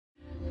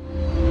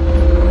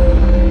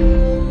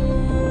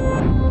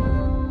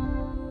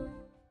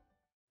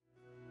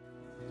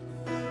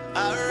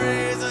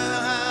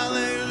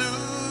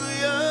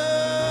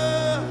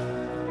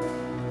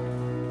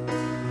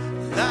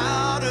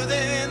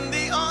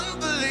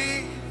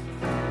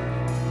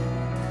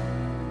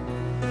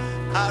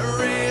I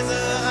raise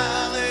a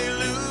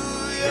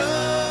hallelujah.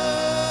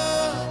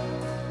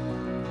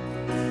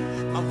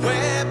 My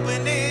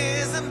weapon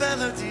is a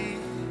melody.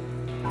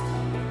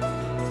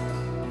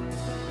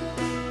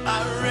 I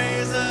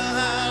raise a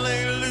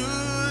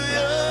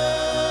hallelujah.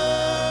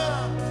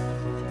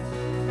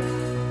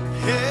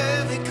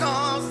 Heavy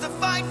comes to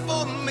fight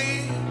for me.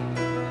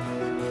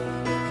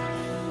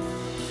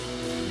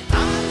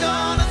 I'm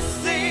gonna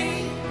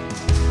sing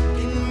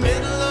in the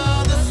middle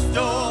of the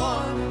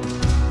storm,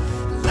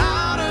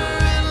 louder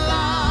and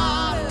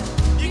louder.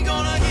 You're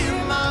gonna hear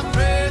my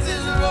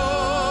praises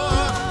roar.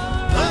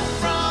 Up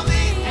from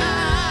the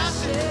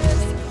ashes,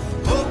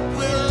 hope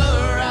will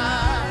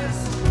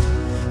arise.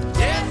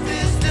 Death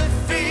is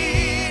defeated.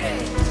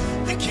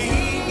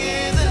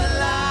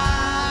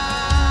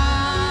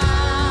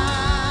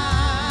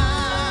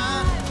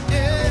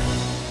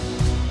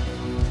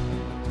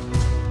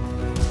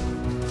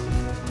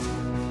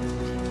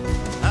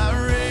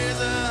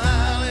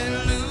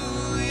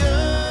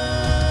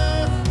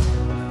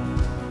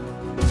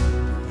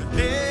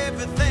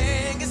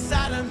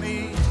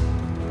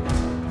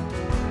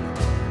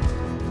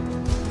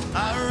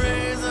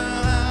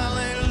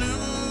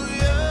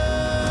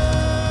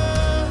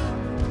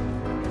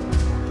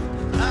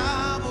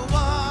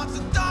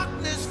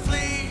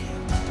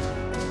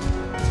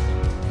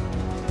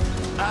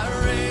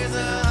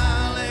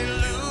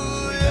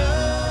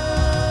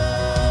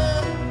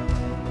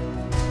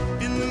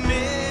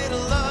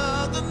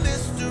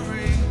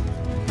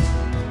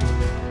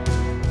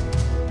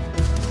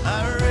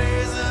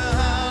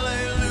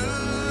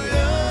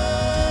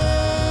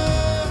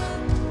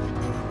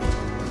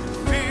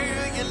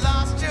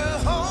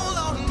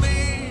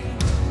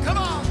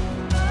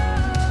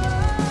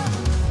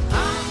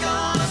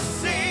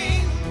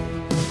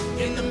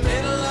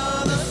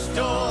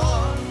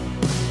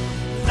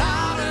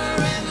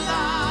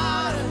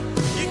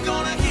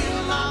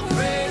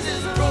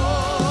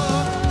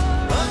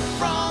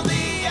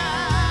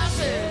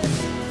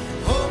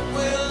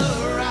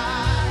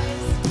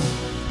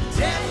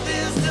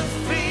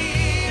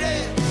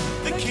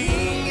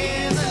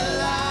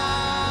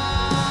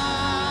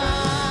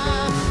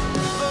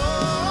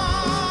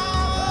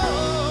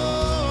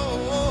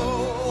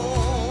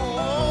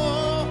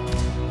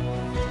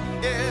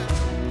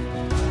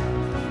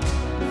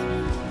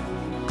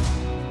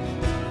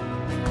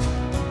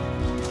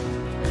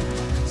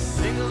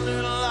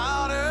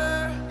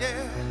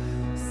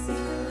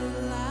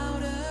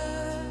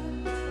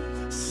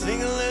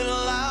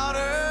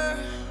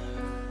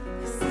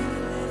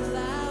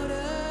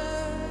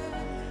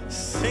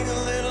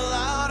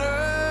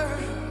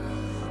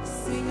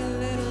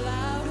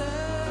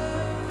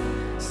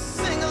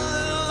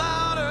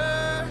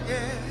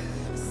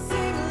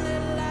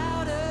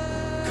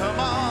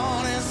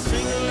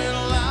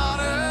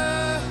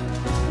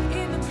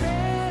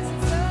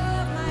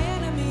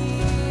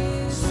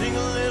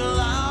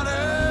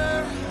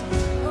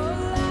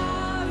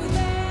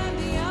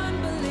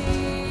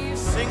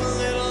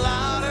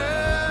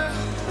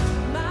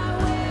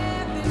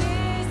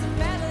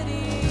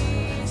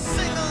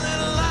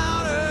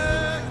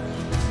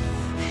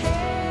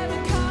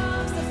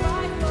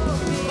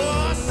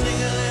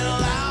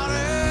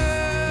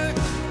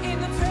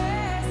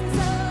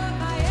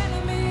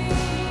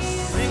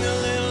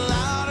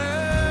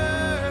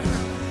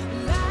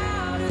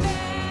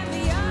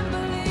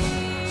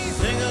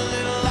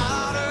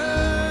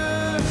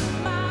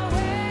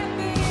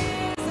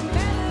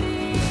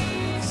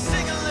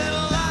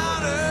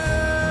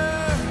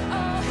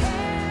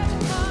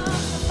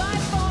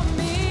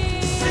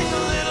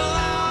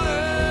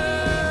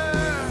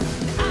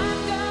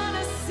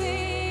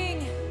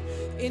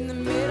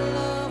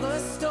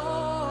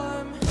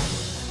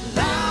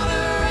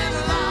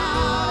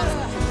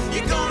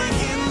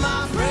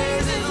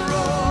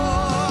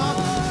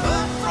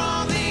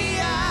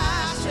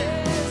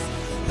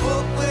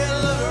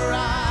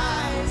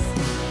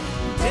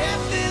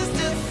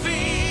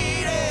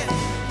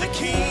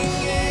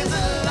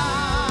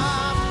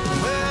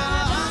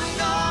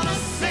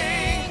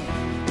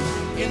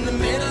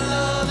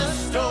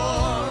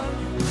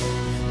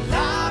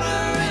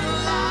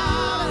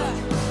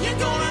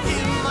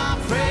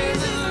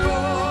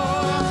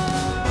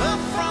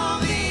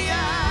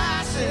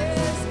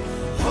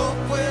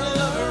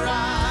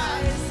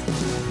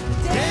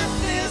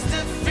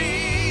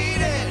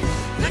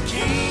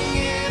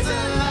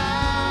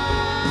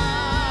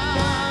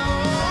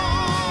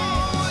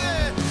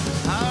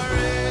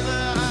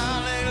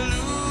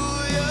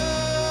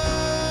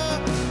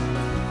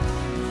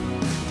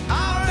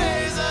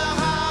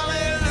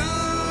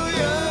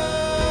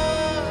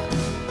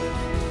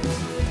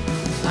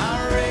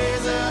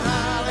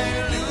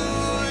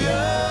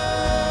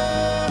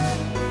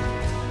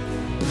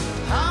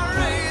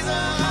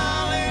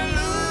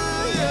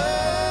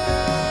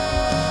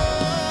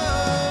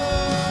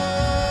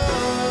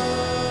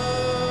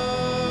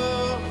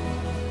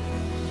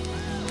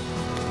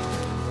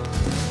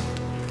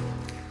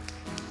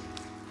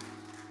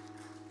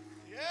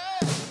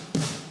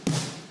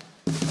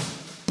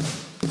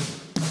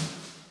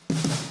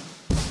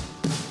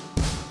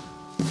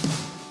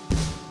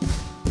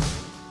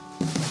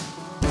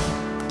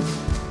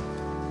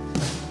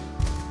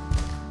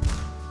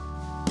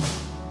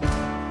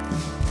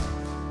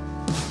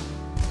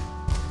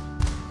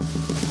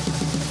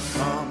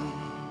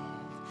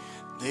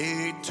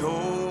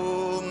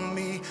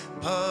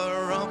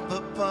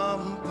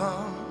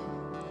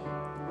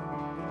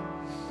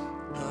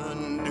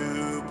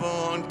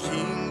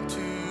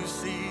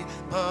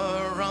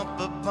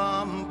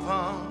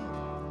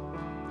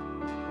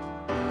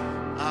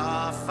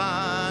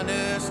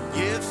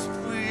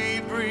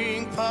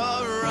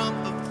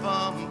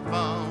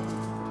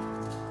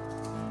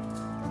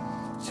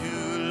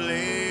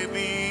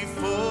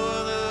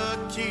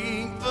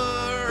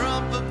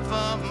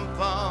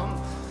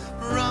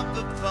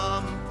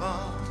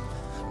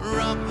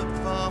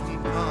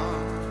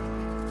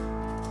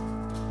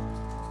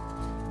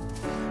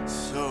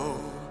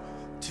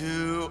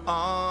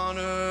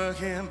 honor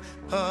him,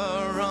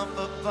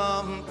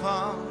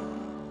 pa-rum-pa-pum-pum,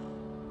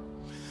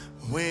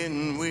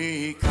 when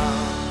we come.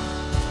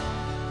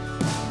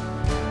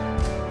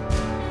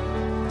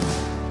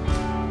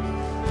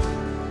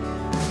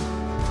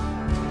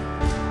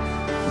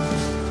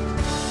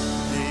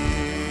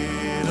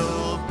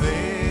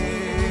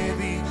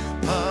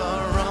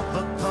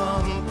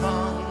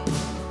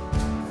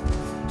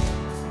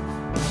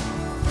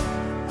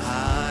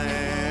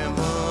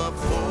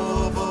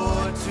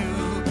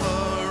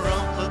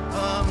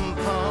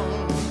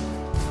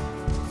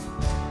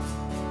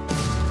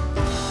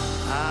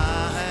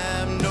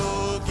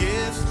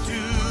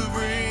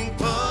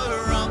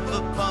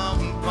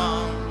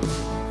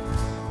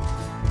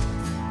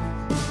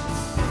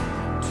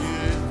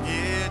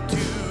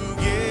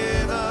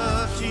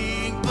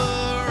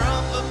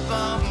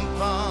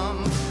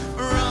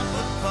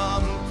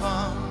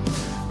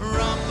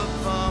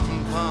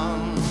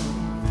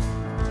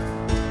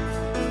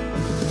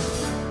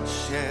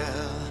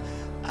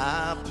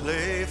 I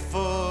play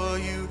for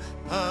you,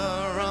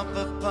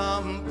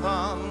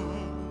 pa-rum-pa-pum-pum,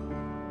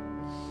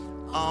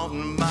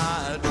 on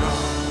my drum.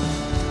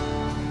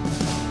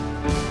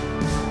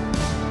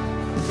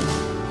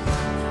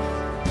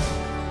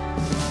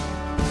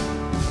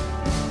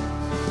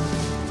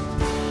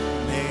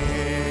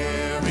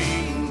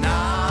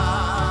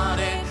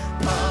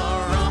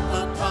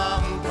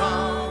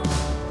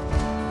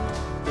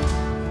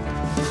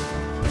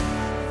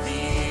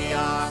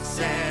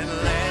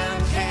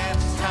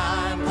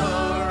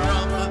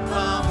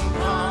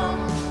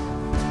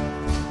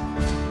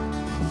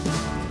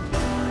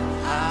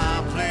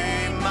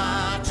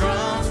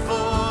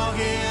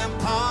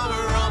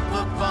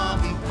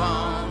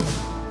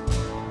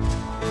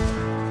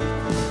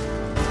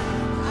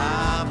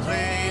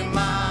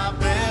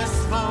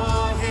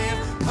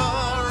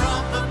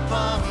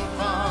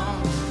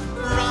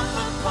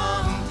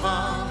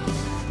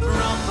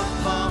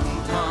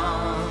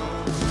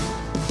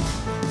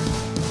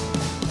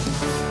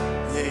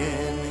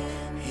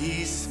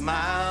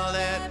 Smiled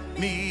at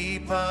me,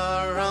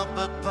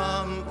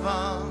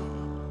 pa-rum-pa-pum-pum,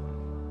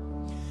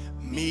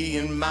 me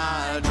and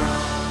my drum.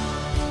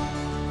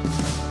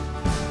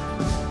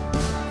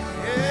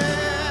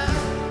 Yeah,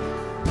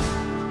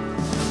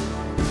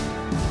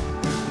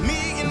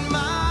 me and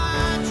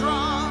my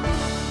drum.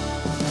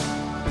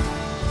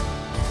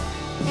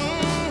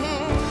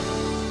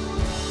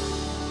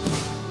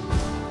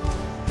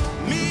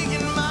 Me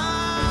and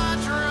my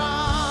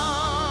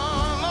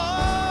drum.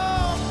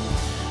 Oh,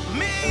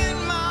 me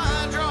and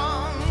my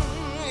drum.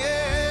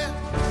 Yeah.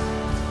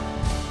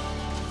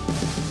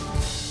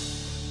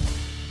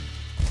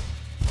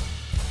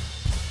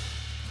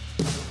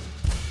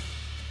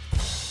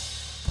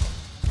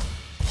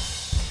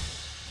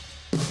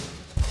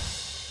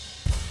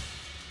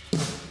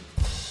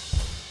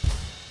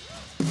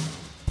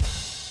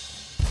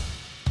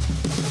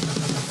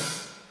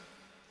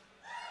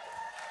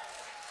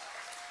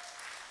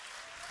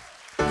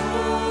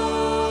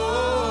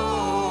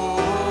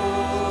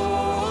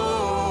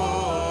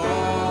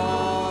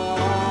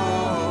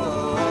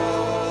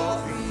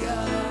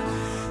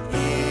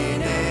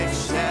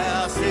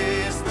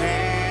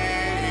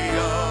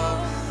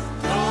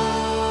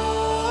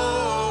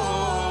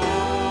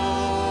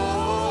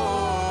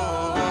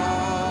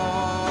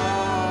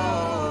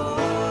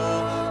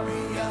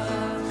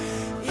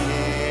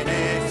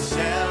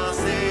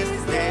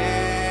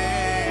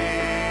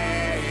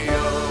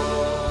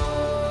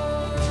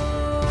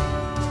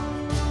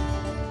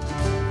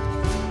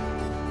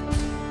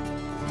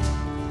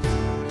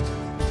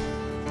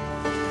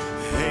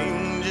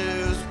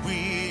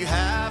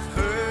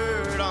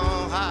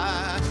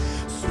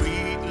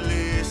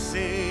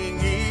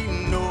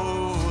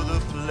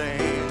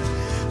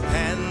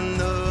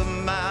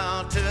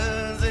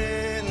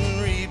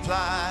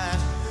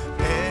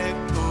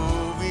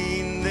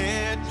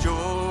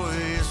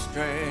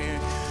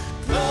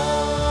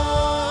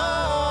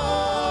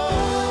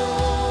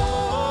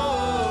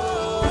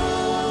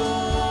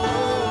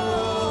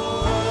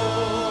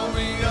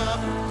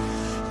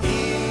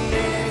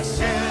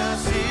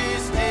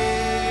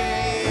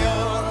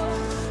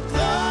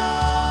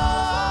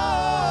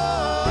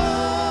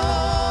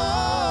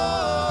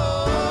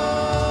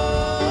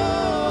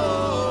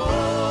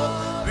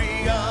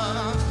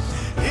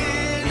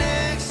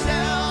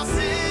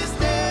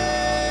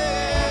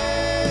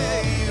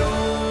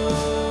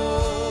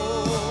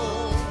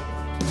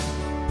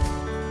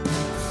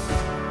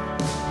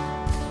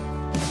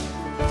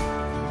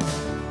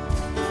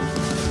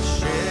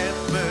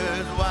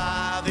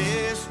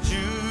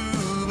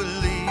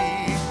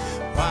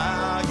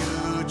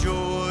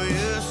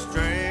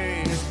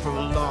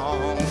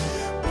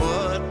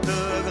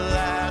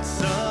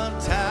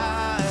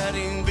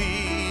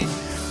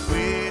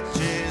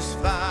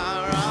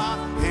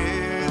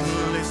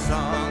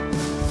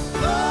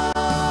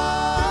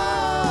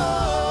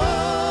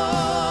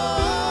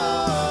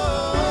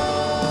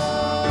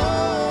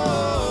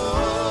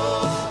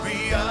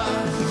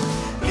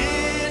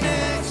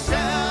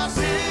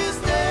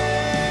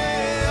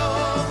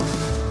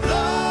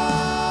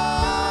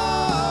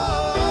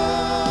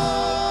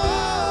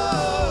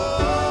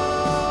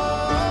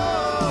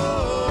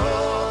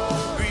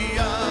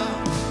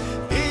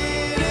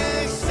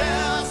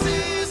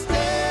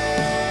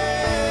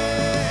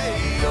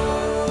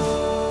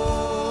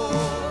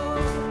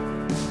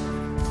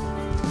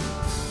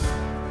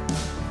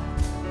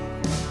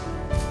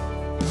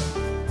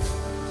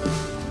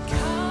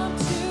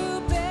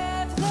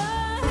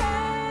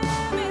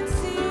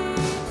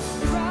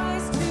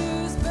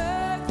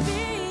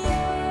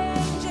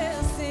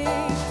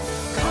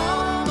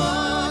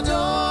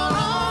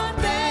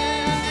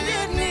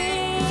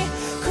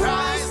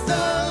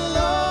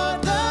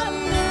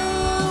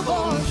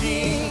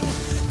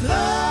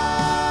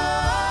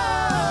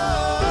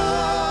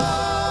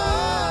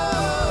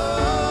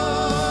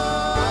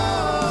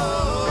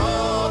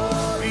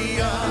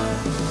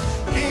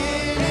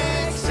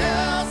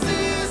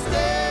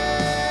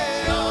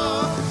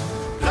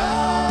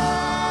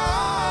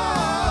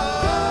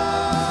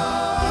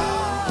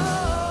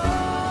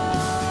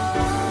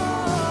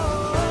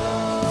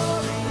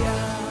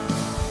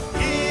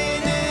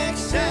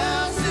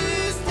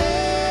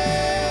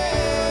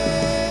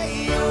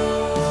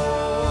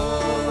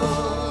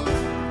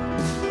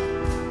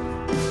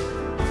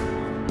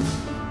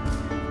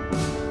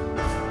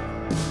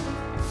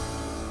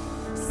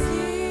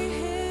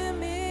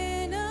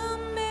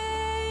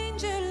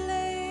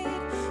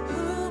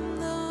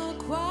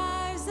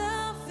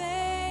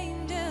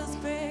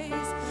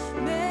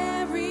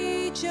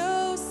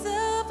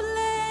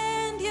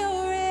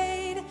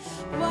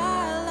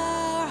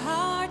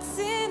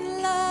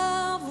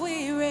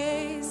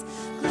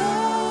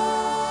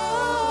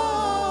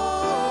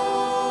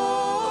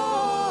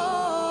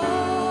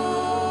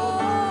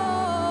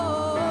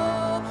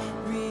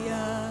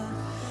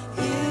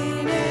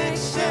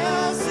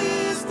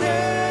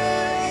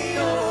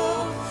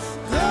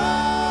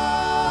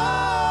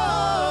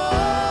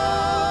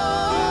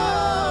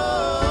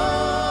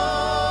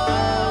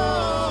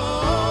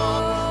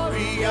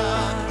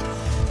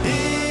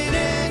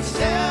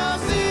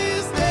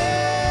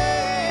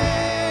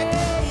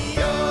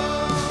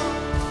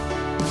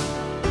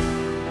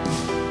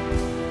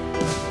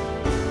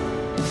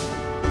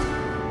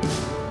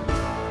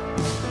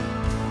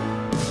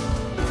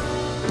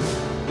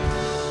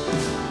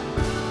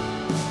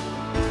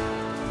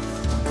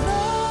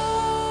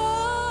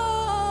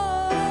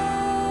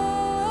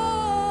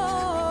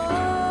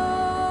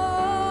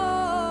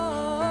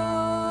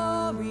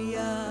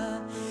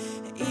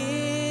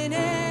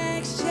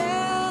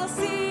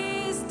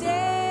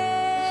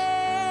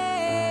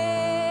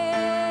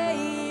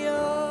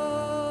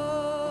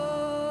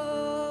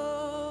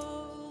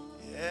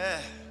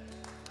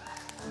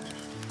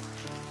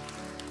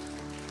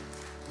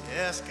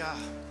 Yes,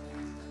 God.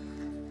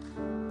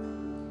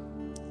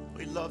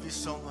 We love you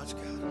so much,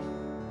 God.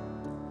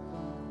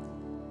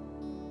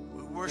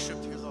 We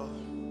worship you, Lord.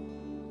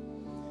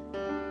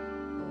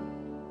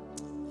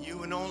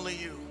 You and only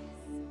you.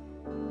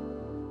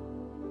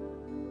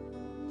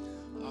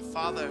 Our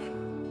Father,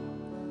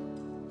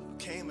 who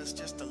came as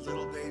just a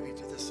little baby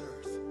to this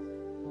earth,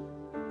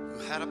 who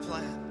had a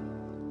plan.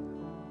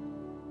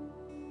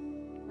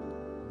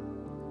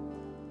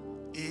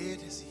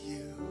 It is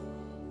you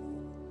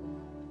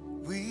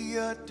we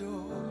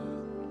adore.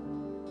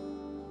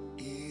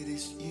 It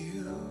is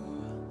you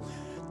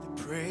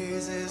the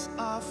praises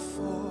are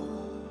for.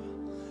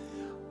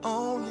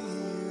 Only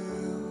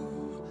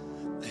you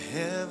the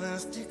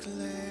heavens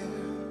declare.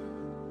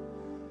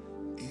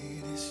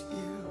 It is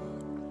you.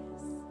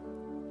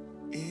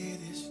 It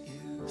is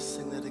you.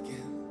 Sing that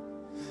again.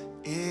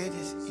 It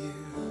is you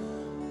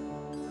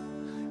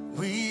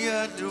we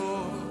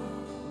adore.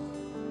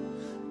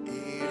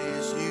 It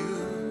is you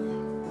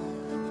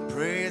the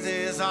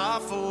praises are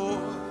for.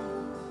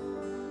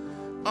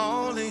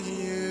 Only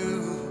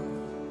you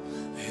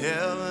the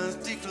heavens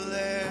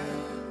declare.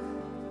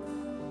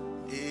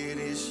 It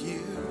is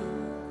you.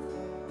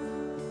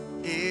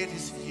 It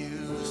is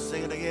you.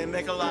 Sing it again,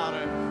 make it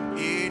louder.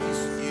 It is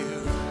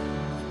you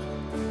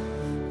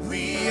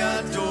we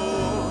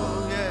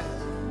adore. Yes,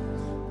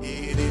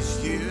 it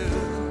is you.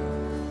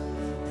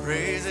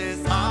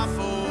 Praises are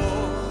for.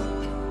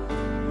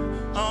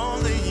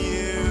 Only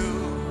you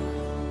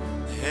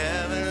the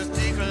heavens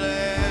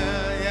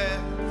declare. Yeah,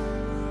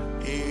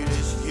 it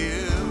is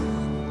you.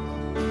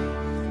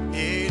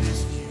 It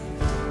is you.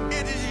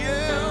 It is you.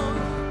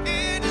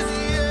 It is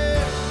you.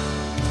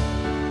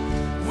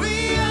 We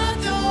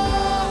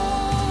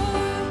adore.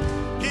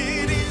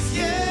 It is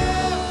you.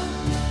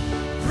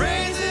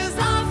 Praises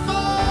are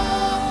for.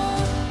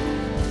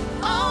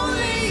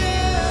 Only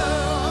you.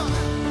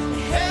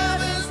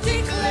 Heavens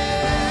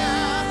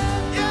declare.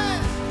 Yeah.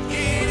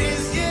 It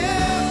is you.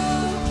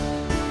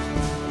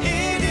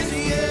 It is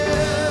you.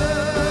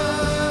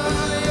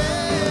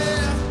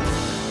 Yeah.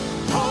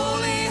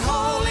 Holy,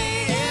 holy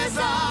is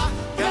our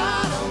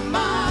God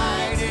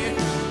Almighty.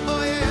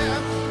 Oh yeah.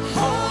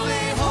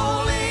 Holy,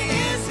 holy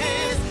is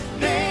His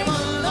name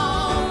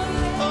alone.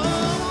 Oh,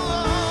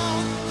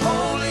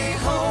 holy,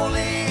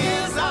 holy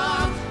is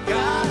our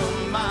God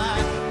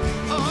Almighty.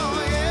 Oh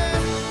yeah.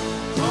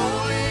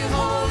 Holy,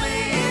 holy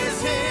is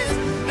His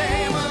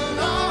name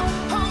alone.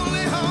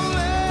 Holy,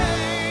 holy,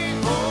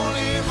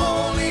 holy,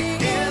 holy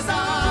is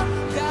our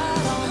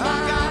God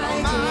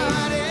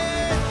Almighty.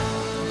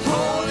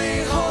 Holy,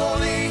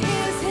 holy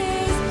is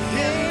His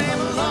name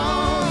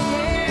alone.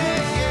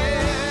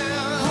 Yeah.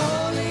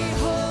 Holy,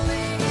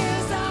 holy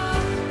is our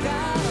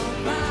God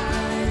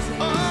Almighty.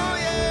 Oh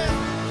yeah.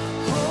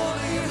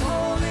 Holy,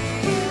 holy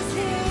is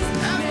His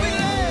name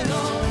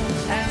alone.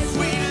 As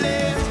we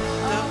lift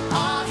up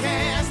our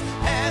hands,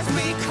 as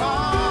we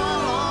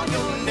call on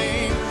your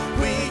name,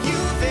 will you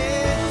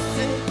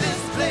visit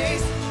this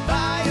place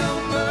by your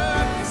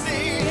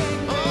mercy?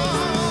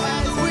 Oh,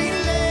 as we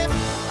lift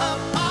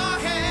up our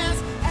hands,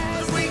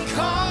 as we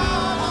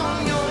call on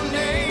your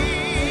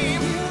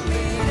name,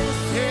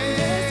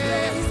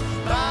 yes,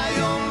 by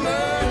your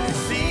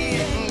mercy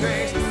and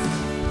grace.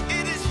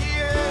 It is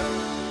you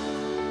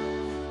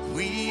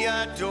we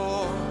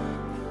adore.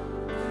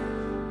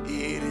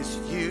 It is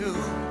you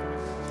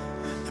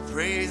the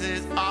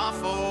praises are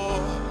for.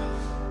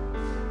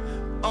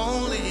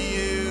 Only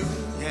you,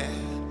 yeah,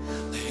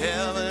 the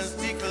heavens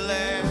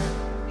declare.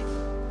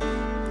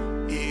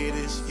 It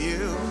is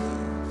you.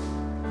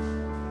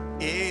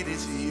 It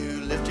is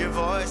you. Lift your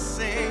voice,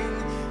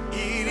 sing.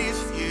 It is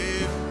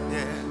you,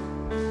 yeah.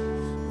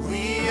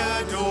 We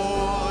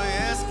adore,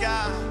 yes,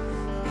 God.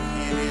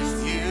 It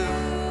is you.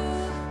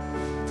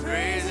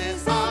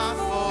 Praises are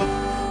for.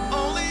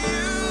 Only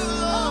you,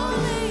 Lord.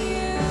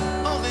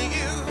 Only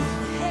you.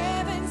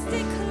 Heavens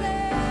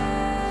declare.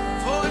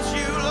 For it's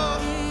you,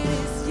 Lord. It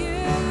is you.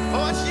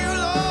 For it's you,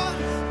 Lord.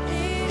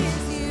 It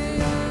is you.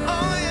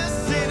 Oh, yes,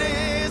 it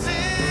is.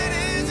 It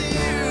is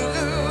you.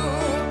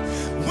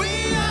 We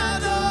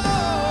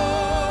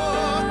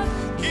adore.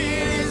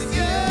 It is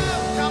you.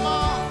 Come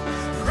on.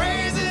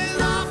 Praises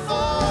are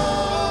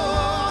for.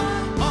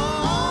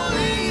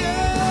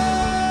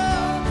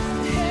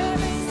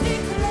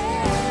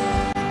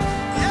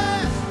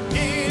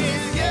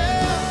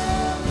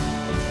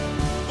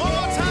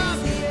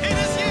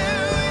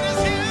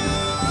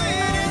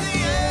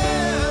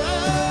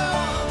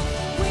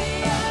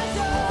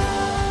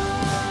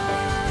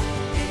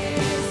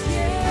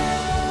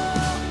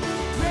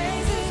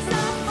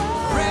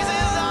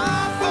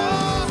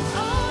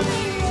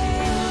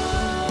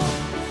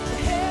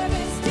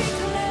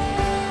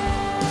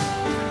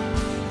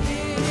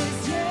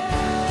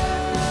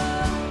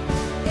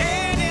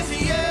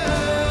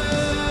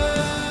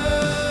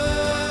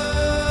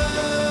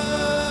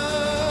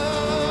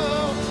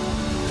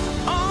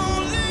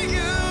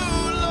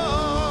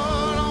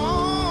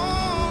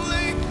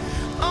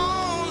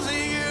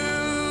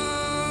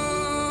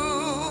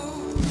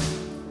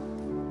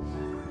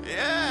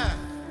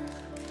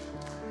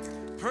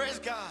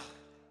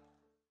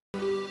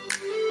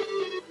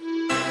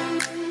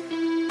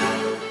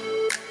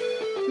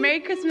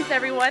 Christmas,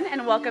 everyone,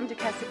 and welcome to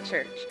Kesed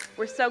Church.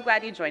 We're so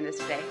glad you joined us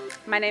today.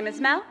 My name is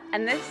Mel,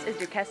 and this is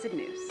your Kesed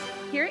News.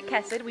 Here at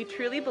Kesed, we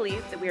truly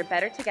believe that we are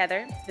better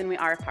together than we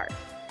are apart.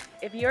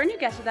 If you're a new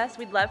guest with us,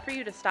 we'd love for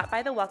you to stop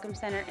by the Welcome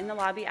Center in the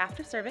lobby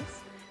after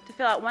service to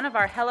fill out one of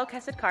our Hello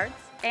Kesed cards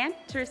and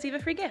to receive a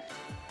free gift.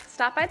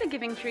 Stop by the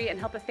Giving Tree and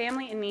help a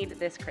family in need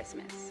this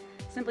Christmas.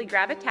 Simply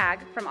grab a tag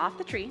from off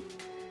the tree,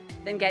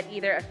 then get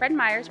either a Fred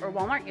Meyer's or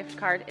Walmart gift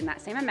card in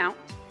that same amount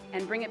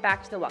and bring it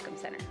back to the Welcome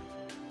Center.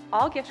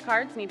 All gift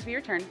cards need to be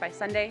returned by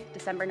Sunday,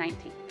 December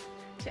 19th.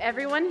 To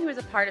everyone who is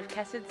a part of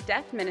Kesed's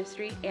Deaf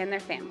Ministry and their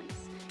families,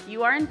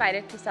 you are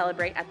invited to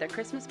celebrate at their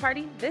Christmas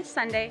party this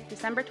Sunday,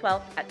 December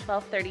 12th at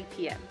 12:30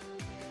 p.m.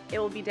 It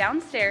will be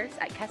downstairs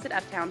at Kesed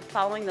Uptown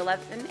following the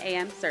 11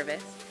 a.m.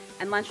 service,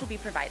 and lunch will be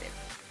provided.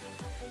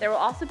 There will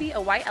also be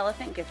a White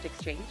Elephant gift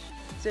exchange,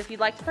 so if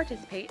you'd like to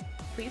participate,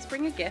 please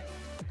bring a gift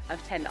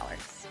of $10.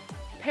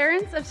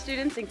 Parents of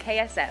students in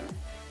KSM,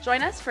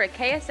 join us for a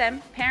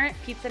KSM Parent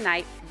Pizza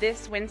Night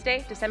this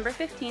Wednesday, December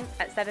 15th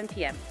at 7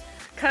 p.m.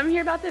 Come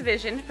hear about the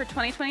vision for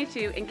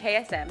 2022 in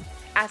KSM,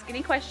 ask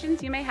any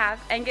questions you may have,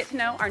 and get to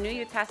know our new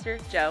youth pastor,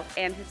 Joe,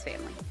 and his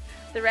family.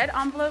 The Red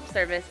Envelope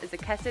service is a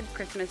Kesed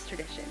Christmas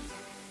tradition.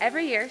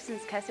 Every year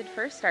since Kesed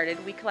first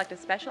started, we collect a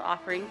special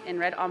offering in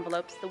red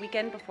envelopes the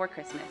weekend before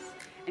Christmas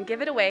and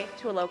give it away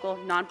to a local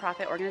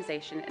nonprofit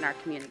organization in our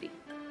community.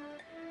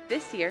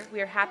 This year,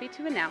 we are happy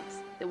to announce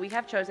that we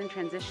have chosen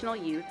Transitional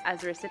Youth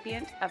as the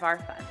recipient of our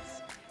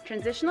funds.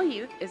 Transitional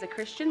Youth is a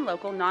Christian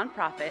local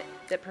nonprofit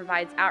that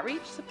provides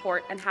outreach,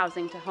 support, and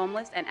housing to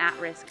homeless and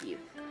at-risk youth.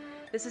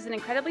 This is an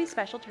incredibly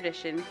special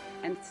tradition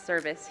and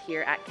service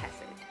here at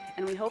Kesed,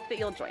 and we hope that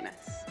you'll join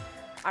us.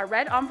 Our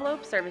Red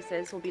Envelope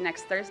services will be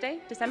next Thursday,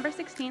 December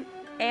 16th,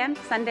 and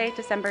Sunday,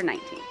 December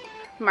 19th.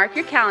 Mark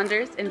your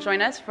calendars and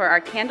join us for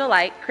our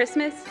candlelight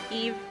Christmas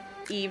Eve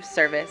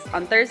service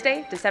on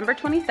Thursday, December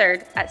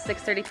 23rd at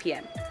 6:30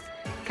 p.m.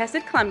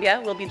 Kesed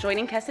Columbia will be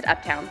joining Kesed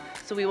Uptown,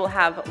 so we will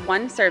have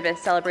one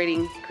service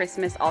celebrating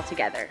Christmas all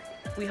together.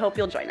 We hope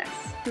you'll join us.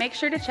 Make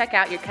sure to check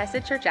out your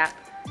Kesed Church app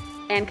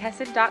and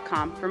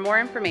kesed.com for more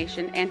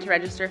information and to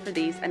register for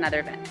these and other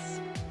events.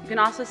 You can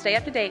also stay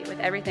up to date with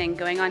everything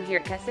going on here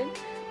at Kesed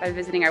by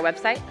visiting our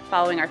website,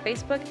 following our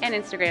Facebook and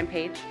Instagram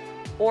page,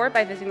 or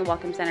by visiting the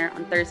Welcome Center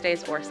on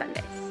Thursdays or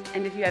Sundays.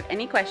 And if you have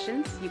any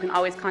questions, you can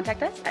always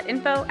contact us at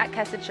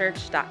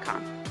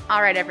info@kesedchurch.com.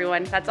 All right,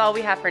 everyone, that's all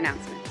we have for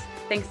announcements.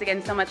 Thanks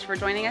again so much for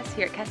joining us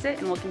here at Kesed,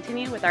 and we'll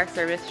continue with our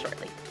service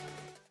shortly.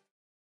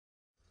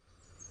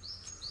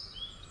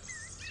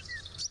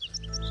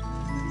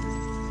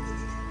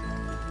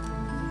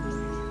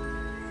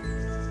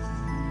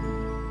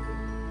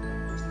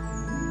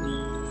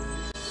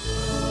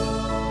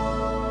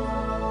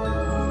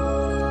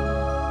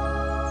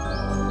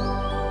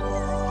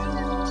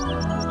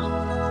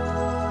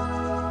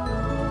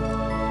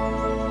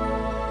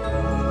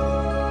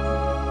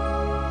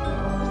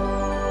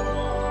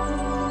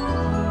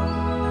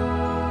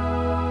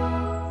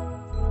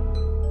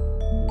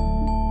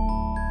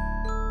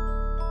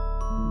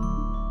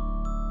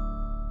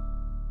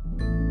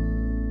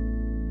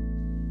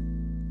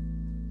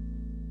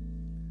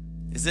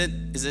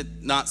 Is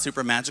it not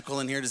super magical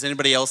in here? Does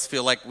anybody else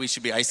feel like we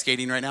should be ice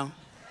skating right now?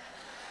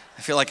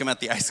 I feel like I'm at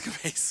the ice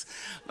base.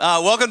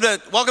 Welcome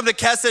to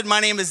Kesed.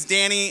 My name is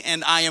Danny,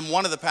 and I am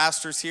one of the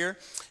pastors here.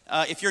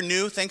 If you're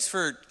new, thanks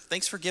for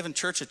giving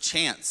church a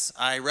chance.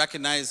 I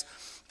recognize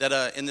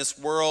that in this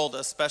world,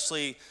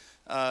 especially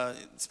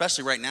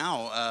right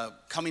now,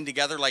 coming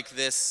together like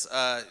this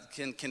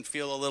can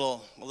feel a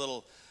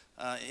little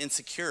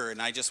insecure.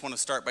 And I just want to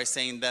start by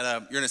saying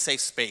that you're in a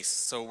safe space.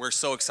 So we're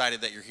so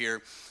excited that you're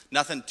here.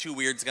 Nothing too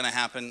weird is going to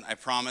happen, I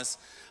promise.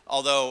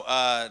 Although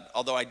I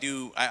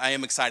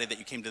am excited that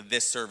you came to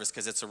this service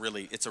because it's a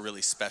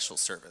really special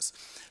service.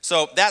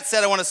 So that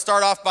said, I want to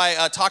start off by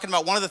talking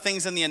about one of the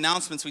things in the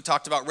announcements we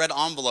talked about, Red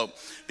Envelope.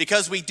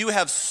 Because we do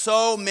have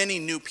so many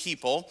new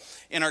people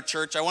in our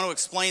church, I want to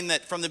explain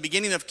that from the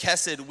beginning of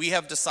Kesed, we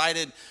have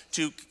decided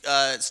to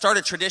start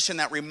a tradition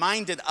that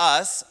reminded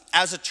us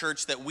as a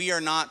church that we are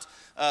not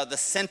the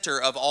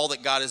center of all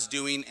that God is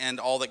doing and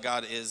all that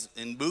God is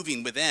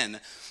moving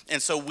within.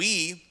 And so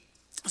we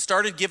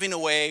started giving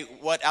away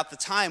what at the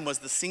time was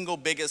the single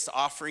biggest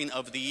offering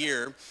of the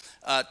year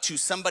to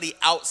somebody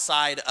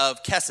outside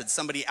of Kesed,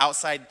 somebody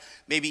outside,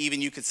 maybe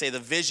even you could say the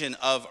vision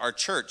of our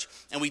church.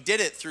 And we did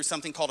it through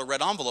something called a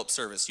Red Envelope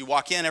service. You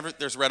walk in,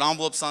 there's red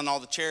envelopes on all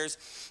the chairs,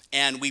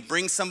 and we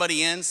bring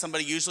somebody in,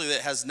 somebody usually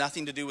that has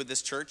nothing to do with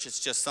this church. It's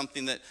just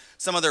something that,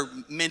 some other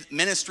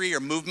ministry or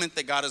movement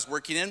that God is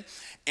working in,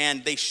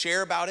 and they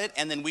share about it,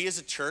 and then we as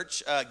a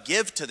church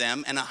give to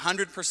them, and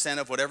 100%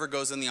 of whatever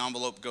goes in the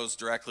envelope goes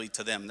directly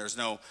to them. There's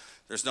no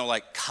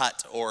like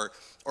cut or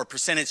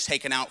percentage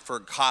taken out for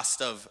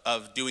cost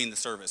of doing the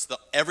service.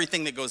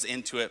 Everything that goes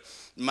into it,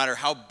 no matter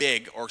how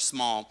big or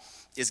small,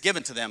 is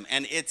given to them.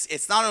 And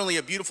it's not only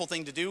a beautiful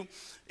thing to do,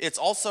 it's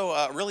also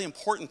a really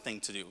important thing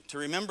to do. To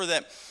remember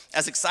that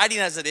as exciting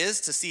as it is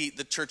to see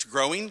the church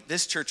growing,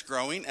 this church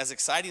growing, as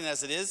exciting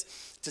as it is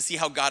to see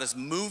how God is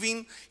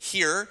moving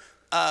here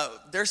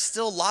there's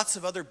still lots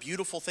of other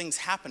beautiful things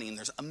happening.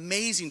 There's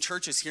amazing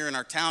churches here in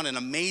our town and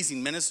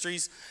amazing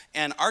ministries,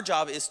 and our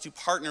job is to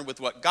partner with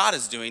what God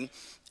is doing,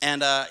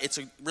 and it's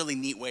a really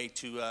neat way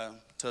to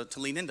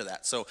lean into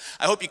that. So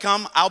I hope you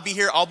come. I'll be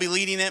here. I'll be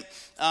leading it.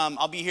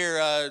 I'll be here,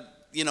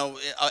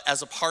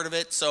 as a part of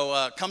it.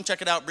 So come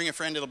check it out. Bring a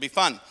friend. It'll be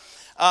fun.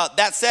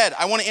 That said,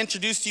 I want to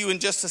introduce to you in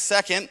just a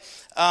second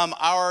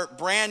our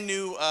brand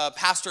new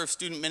pastor of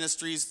student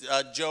ministries,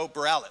 Joe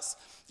Borales.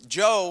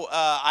 Joe,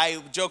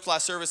 I joked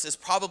last service, is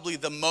probably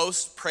the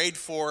most prayed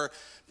for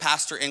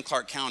pastor in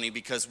Clark County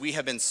because we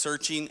have been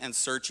searching and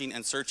searching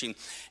and searching.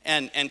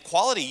 And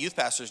quality youth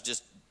pastors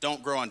just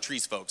don't grow on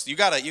trees, folks. You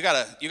gotta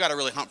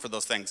really hunt for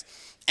those things.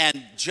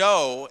 And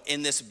Joe,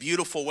 in this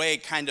beautiful way,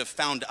 kind of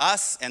found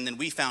us, and then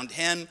we found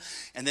him,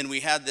 and then we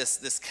had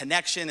this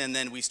connection, and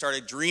then we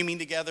started dreaming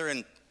together,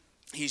 and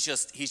he's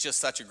just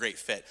such a great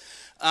fit.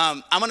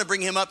 I'm going to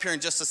bring him up here in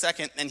just a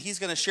second, and he's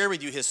going to share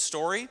with you his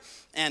story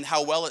and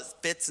how well it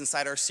fits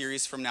inside our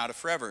series From Now to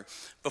Forever.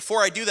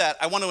 Before I do that,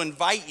 I want to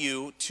invite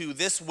you to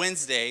this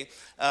Wednesday,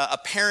 a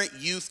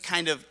parent-youth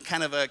kind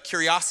of a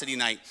curiosity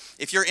night.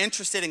 If you're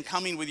interested in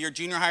coming with your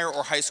junior higher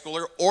or high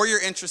schooler, or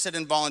you're interested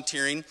in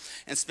volunteering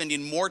and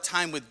spending more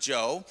time with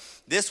Joe,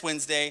 this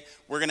Wednesday,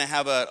 we're going to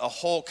have a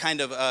whole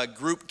kind of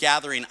group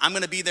gathering. I'm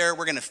going to be there.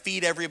 We're going to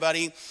feed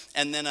everybody,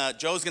 and then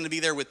Joe's going to be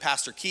there with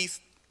Pastor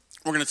Keith.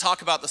 We're going to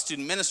talk about the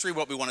student ministry,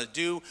 what we want to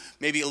do,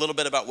 maybe a little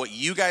bit about what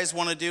you guys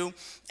want to do,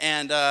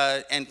 and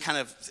kind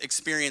of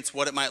experience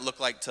what it might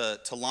look like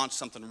to launch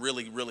something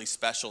really, really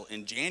special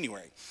in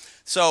January.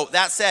 So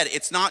that said,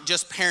 it's not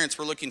just parents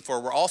we're looking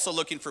for. We're also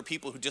looking for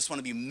people who just want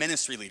to be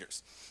ministry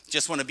leaders,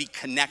 just want to be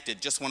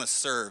connected, just want to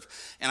serve.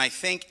 And I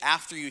think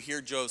after you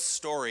hear Joe's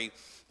story,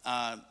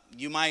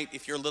 you might,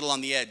 if you're a little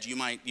on the edge, you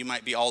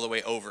might be all the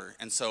way over.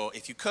 And so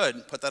if you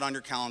could, put that on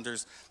your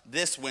calendars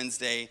this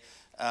Wednesday,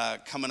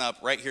 coming up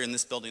right here in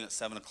this building at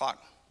 7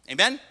 o'clock.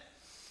 Amen?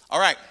 All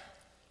right.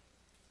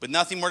 With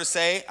nothing more to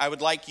say, I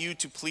would like you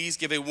to please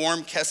give a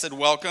warm Kesed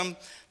welcome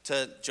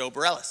to Joe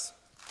Borales.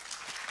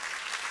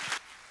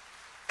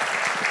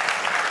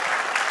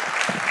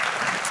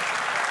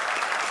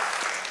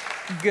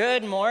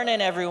 Good morning,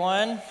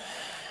 everyone.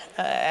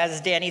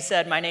 As Danny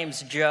said, my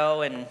name's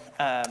Joe, and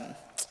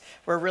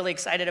we're really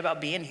excited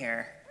about being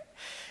here.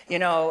 You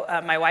know,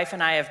 my wife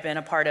and I have been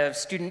a part of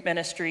student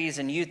ministries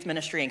and youth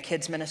ministry and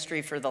kids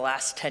ministry for the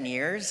last 10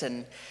 years.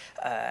 And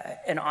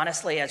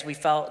honestly, as we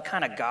felt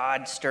kind of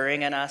God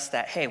stirring in us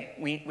that, hey,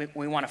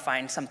 we want to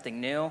find something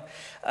new,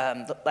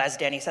 as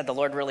Danny said, the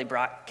Lord really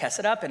brought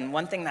Kesed up. And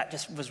one thing that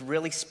just was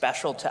really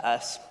special to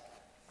us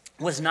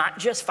was not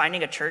just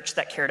finding a church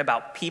that cared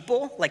about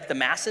people, like the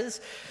masses,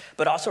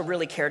 but also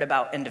really cared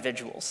about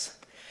individuals.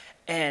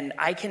 And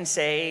I can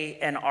say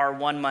in our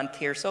 1 month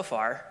here so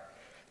far,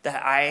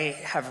 that I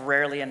have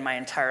rarely in my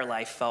entire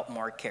life felt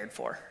more cared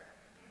for.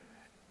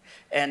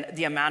 And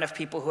the amount of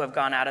people who have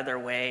gone out of their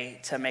way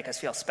to make us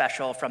feel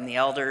special, from the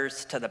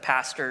elders to the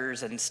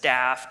pastors and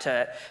staff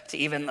to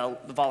even the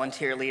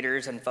volunteer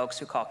leaders and folks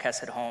who call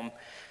Kesed home,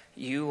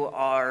 you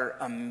are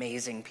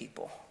amazing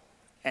people.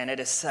 And it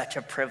is such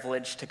a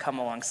privilege to come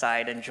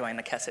alongside and join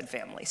the Kesed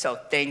family. So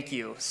thank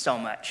you so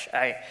much.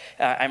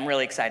 I'm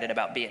really excited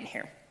about being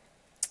here.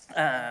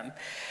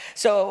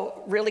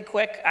 So really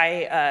quick,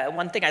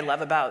 one thing I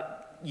love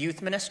about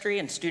youth ministry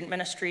and student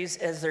ministries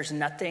is there's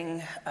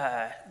nothing,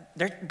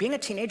 being a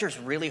teenager is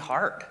really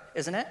hard,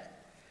 isn't it?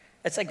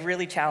 It's like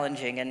really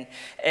challenging.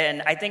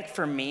 And I think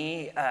for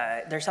me,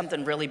 there's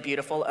something really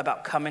beautiful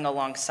about coming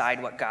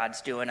alongside what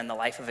God's doing in the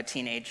life of a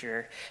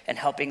teenager and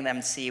helping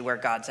them see where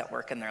God's at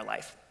work in their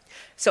life.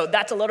 So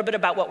that's a little bit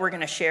about what we're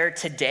going to share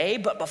today.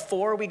 But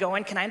before we go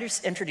in, can I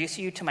just introduce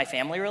you to my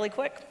family really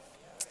quick?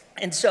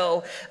 And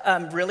so,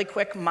 really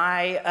quick,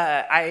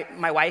 my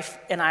wife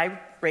and I,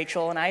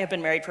 Rachel and I, have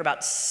been married for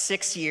about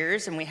 6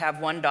 years, and we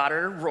have one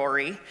daughter,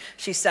 Rory.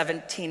 She's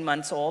 17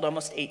 months old,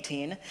 almost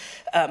 18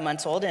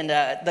 months old. And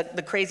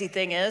the crazy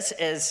thing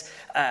is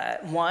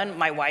one,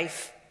 my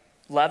wife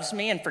loves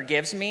me and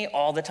forgives me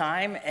all the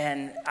time,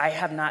 and I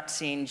have not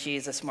seen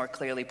Jesus more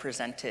clearly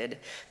presented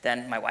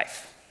than my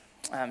wife.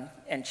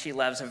 And she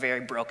loves a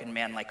very broken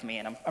man like me,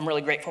 and I'm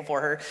really grateful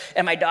for her.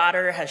 And my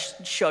daughter has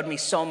showed me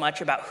so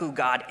much about who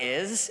God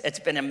is. It's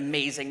been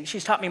amazing.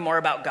 She's taught me more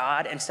about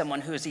God and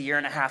someone who is 1.5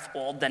 years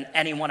old than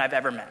anyone I've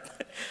ever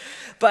met.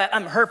 But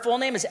her full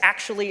name is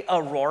actually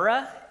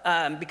Aurora,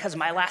 because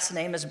my last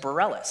name is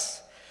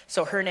Borales.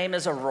 So her name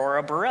is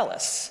Aurora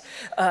Borales.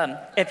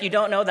 If you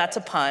don't know, that's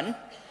a pun.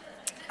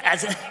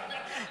 As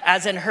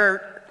in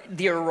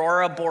the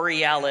Aurora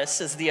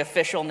Borealis is the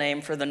official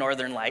name for the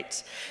Northern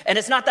Lights. And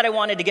it's not that I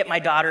wanted to get my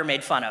daughter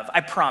made fun of, I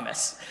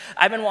promise.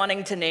 I've been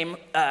wanting to name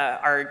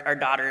our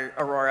daughter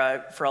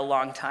Aurora for a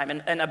long time.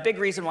 And a big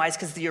reason why is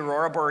because the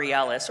Aurora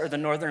Borealis, or the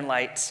Northern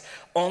Lights,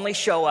 only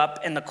show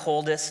up in the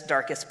coldest,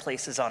 darkest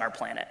places on our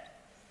planet.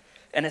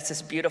 And it's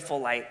this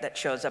beautiful light that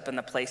shows up in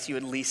the place you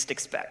would least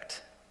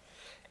expect.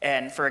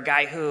 And for a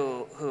guy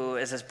who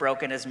is as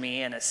broken as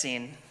me and has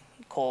seen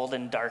cold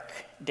and dark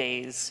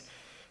days,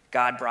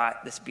 God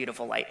brought this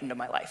beautiful light into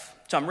my life.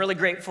 So I'm really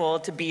grateful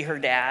to be her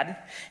dad.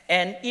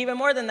 And even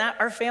more than that,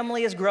 our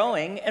family is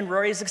growing, and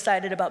Rory's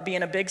excited about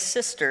being a big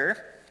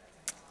sister.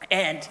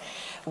 And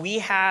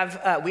we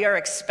are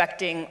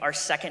expecting our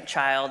second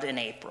child in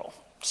April.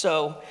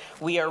 So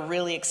we are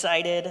really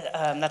excited.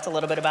 That's a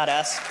little bit about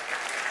us.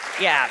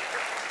 Yeah.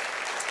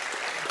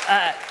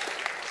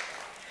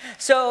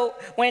 So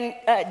when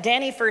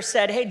Danny first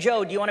said, hey,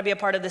 Joe, do you want to be a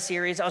part of the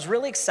series? I was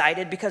really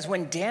excited because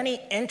when Danny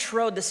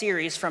introed the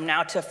series From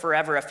Now to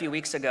Forever a few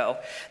weeks ago,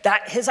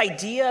 that his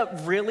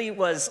idea really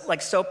was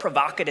like so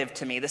provocative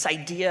to me, this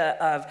idea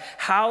of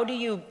how do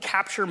you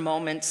capture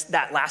moments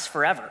that last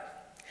forever?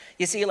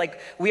 You see, like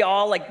we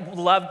all like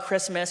love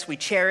Christmas, we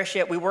cherish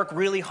it, we work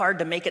really hard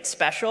to make it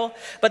special,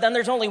 but then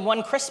there's only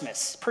one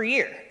Christmas per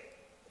year.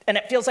 And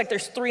it feels like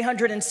there's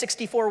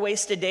 364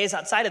 wasted days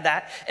outside of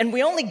that, and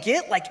we only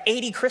get like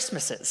 80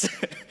 Christmases.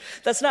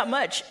 That's not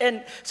much.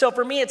 And so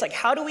for me, it's like,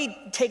 how do we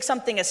take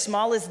something as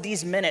small as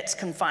these minutes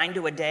confined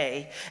to a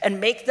day and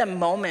make them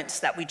moments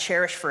that we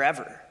cherish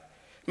forever?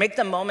 Make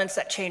them moments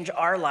that change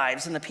our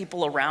lives and the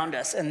people around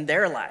us and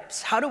their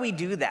lives. How do we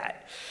do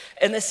that?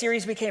 And this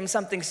series became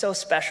something so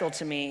special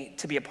to me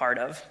to be a part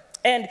of.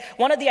 And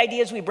one of the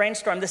ideas we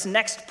brainstormed, this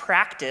next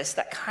practice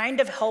that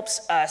kind of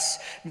helps us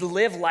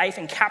live life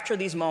and capture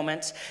these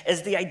moments,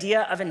 is the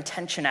idea of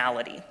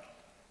intentionality.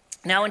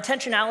 Now,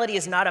 intentionality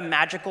is not a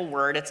magical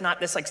word. It's not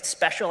this like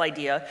special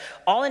idea.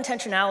 All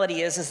intentionality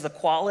is the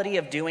quality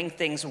of doing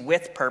things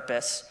with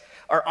purpose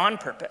or on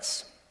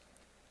purpose.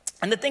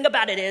 And the thing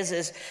about it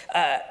is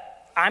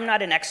I'm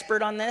not an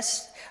expert on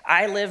this.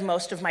 I live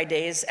most of my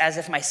days as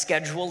if my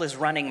schedule is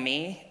running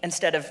me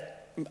instead of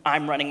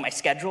I'm running my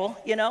schedule,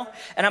 you know?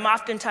 And I'm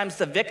oftentimes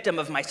the victim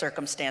of my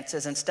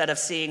circumstances instead of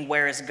seeing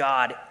where is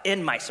God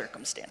in my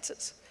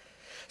circumstances.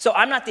 So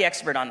I'm not the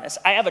expert on this.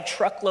 I have a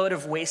truckload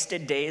of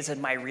wasted days in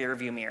my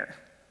rearview mirror.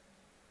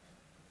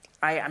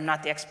 I'm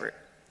not the expert.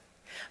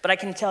 But I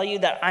can tell you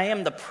that I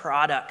am the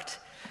product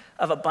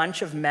of a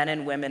bunch of men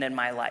and women in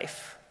my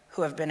life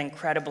who have been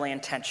incredibly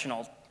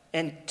intentional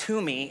and to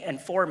me and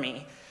for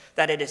me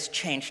that it has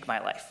changed my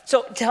life.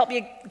 So to help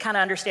you kind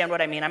of understand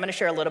what I mean, I'm going to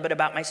share a little bit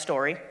about my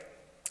story.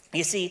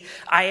 You see,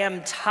 I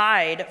am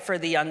tied for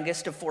the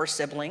youngest of 4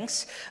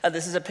 siblings.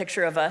 This is a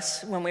picture of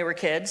us when we were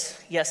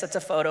kids. Yes, it's a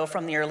photo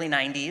from the early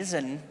 90s,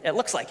 and it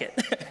looks like it.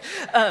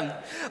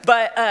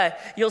 But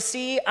you'll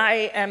see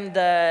I am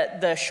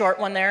the short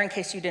one there, in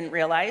case you didn't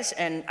realize.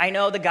 And I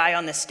know the guy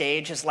on the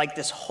stage is like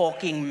this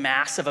hulking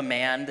mass of a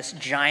man, this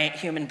giant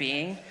human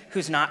being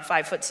who's not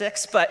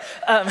 5'6",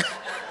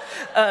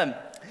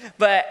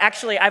 but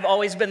actually, I've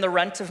always been the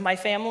runt of my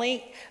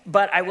family.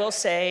 But I will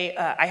say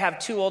I have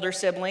 2 older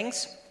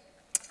siblings.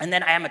 And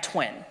then I am a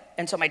twin.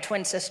 And so my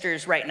twin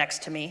sister's right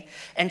next to me.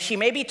 And she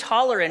may be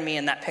taller than me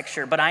in that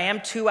picture, but I am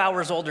 2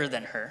 hours older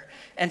than her.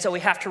 And so we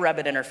have to rub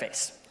it in her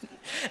face.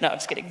 No, I'm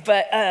just kidding.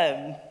 But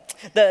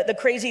the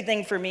crazy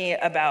thing for me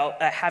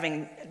about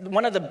having,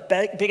 one of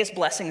the biggest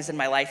blessings in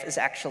my life is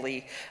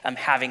actually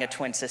having a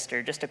twin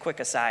sister. Just a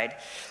quick aside.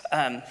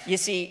 You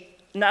see,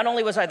 not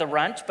only was I the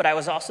runt, but I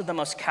was also the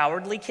most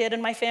cowardly kid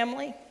in my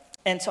family.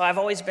 And so I've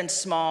always been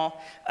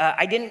small.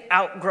 I didn't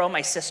outgrow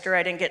my sister.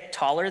 I didn't get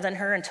taller than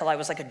her until I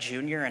was like a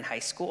junior in high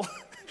school.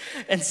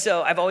 And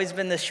so I've always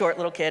been this short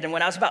little kid. And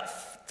when I was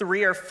about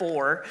 3 or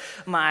 4,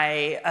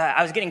 I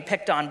was getting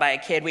picked on by a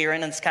kid. We were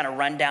in this kind of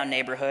rundown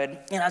neighborhood,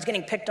 and I was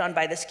getting picked on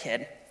by this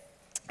kid.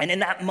 And in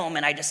that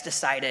moment, I just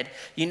decided,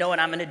 you know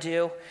what I'm gonna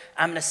do?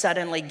 I'm gonna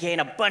suddenly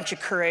gain a bunch of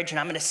courage, and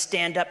I'm gonna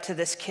stand up to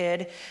this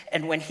kid.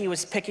 And when he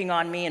was picking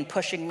on me and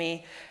pushing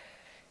me,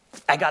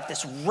 I got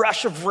this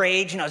rush of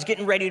rage, and I was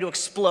getting ready to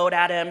explode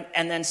at him,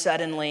 and then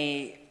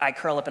suddenly I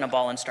curl up in a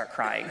ball and start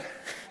crying.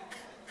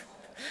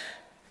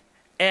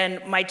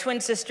 And my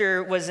twin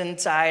sister was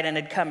inside and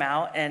had come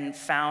out and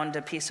found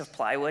a piece of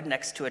plywood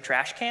next to a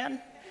trash can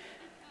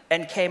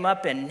and came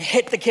up and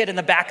hit the kid in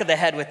the back of the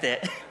head with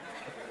it.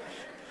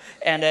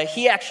 And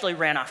he actually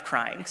ran off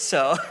crying,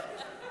 so.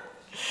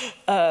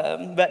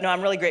 But no,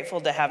 I'm really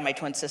grateful to have my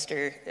twin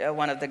sister,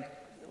 one of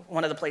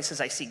the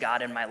places I see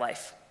God in my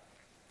life.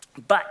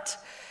 But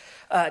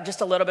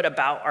just a little bit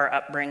about our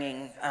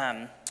upbringing.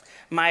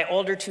 My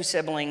older 2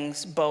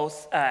 siblings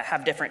both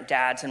have different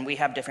dads, and we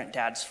have different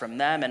dads from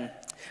them. And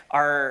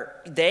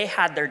they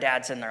had their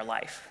dads in their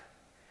life.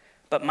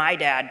 But my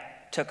dad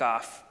took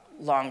off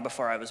long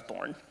before I was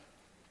born.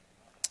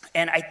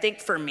 And I think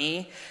for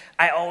me,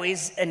 I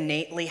always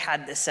innately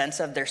had this sense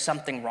of there's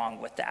something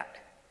wrong with that.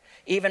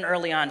 Even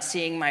early on,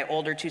 seeing my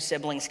older 2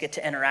 siblings get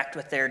to interact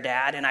with their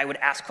dad, and I would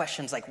ask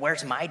questions like,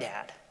 where's my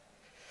dad?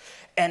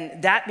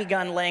 And that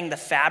began laying the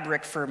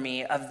fabric for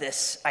me of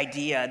this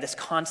idea, this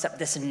concept,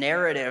 this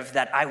narrative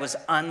that I was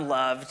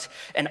unloved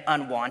and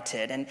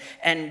unwanted.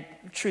 And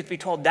truth be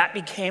told, that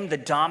became the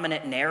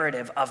dominant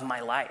narrative of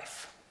my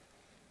life.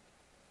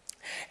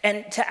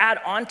 And to add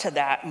on to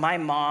that, my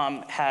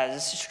mom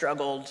has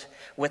struggled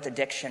with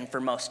addiction for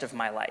most of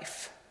my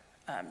life.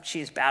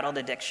 She's battled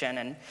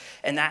addiction,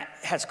 and that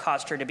has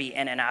caused her to be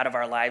in and out of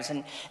our lives.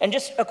 And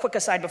just a quick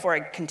aside before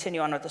I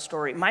continue on with the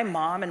story, my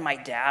mom and my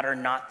dad are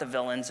not the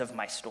villains of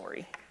my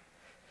story.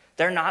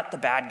 They're not the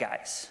bad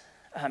guys.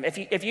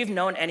 If you've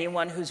known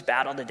anyone who's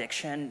battled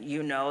addiction,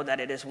 you know that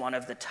it is one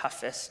of the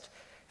toughest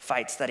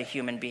fights that a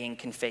human being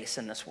can face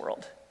in this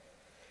world.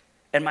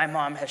 And my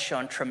mom has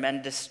shown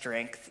tremendous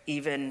strength,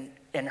 even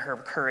in her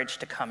courage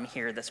to come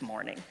here this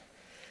morning.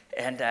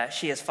 And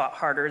she has fought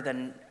harder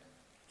than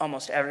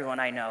almost everyone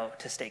I know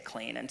to stay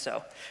clean. And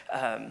so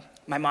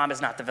my mom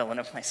is not the villain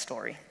of my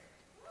story.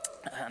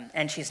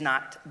 And she's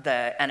not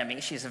the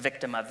enemy. She's a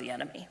victim of the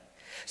enemy.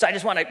 So I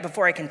just want to,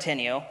 before I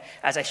continue,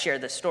 as I share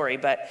this story,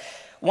 but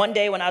one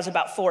day when I was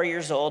about 4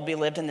 years old, we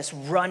lived in this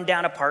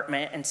rundown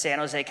apartment in San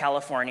Jose,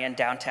 California, in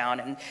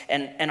downtown,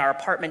 and our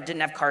apartment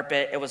didn't have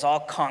carpet. It was all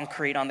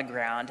concrete on the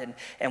ground,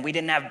 and we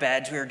didn't have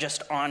beds. We were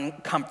just on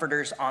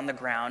comforters on the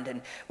ground,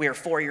 and we were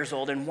 4 years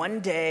old, and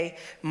one day,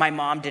 my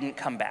mom didn't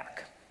come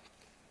back.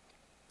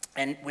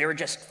 And we were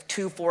just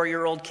 2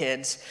 4-year-old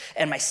kids,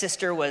 and my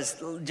sister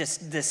was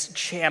just this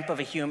champ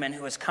of a human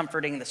who was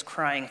comforting this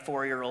crying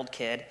 4-year-old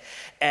kid.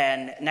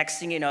 And next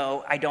thing you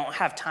know, I don't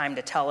have time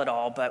to tell it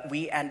all, but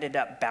we ended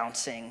up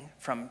bouncing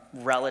from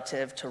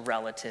relative to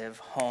relative,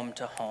 home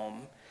to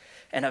home.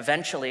 And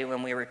eventually,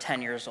 when we were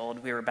 10 years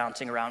old, we were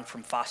bouncing around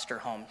from foster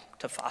home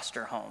to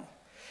foster home,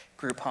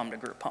 group home to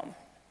group home.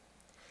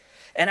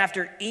 And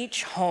after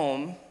each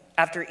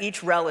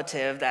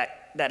relative that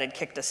had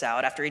kicked us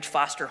out, after each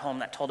foster home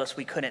that told us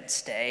we couldn't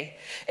stay,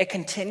 it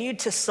continued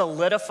to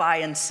solidify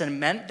and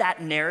cement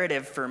that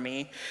narrative for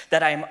me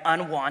that I am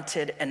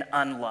unwanted and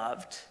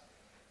unloved.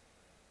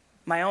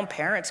 My own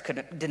parents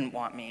didn't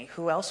want me.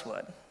 Who else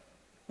would?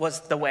 Was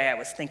the way I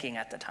was thinking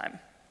at the time.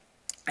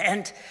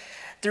 And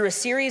through a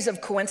series of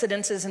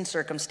coincidences and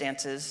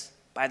circumstances,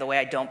 by the way,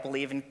 I don't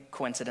believe in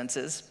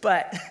coincidences,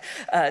 but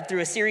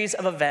through a series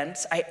of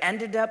events, I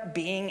ended up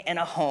being in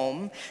a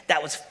home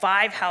that was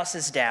 5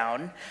 houses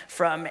down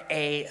from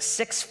a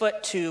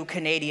 6'2"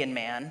 Canadian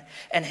man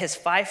and his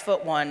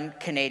 5'1"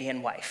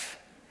 Canadian wife.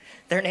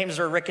 Their names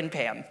were Rick and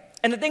Pam.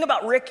 And the thing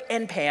about Rick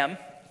and Pam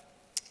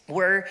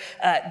were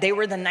they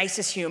were the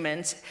nicest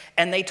humans,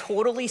 and they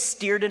totally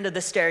steered into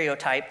the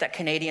stereotype that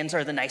Canadians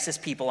are the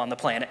nicest people on the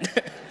planet.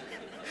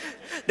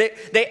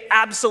 They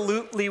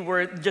absolutely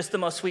were just the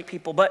most sweet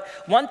people. But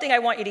one thing I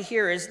want you to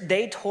hear is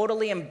they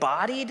totally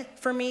embodied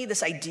for me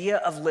this idea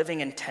of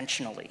living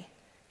intentionally.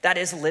 That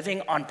is,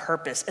 living on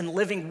purpose and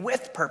living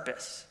with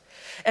purpose.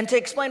 And to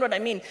explain what I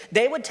mean,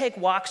 they would take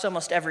walks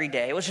almost every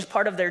day. It was just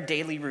part of their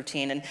daily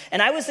routine.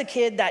 And I was the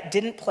kid that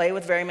didn't play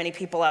with very many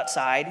people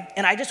outside.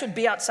 And I just would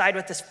be outside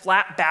with this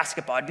flat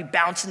basketball. I'd be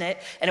bouncing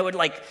it, and it would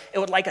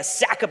like a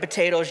sack of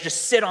potatoes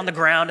just sit on the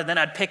ground, and then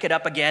I'd pick it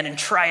up again and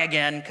try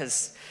again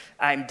because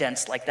I'm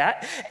dense like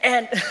that.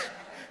 And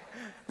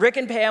Rick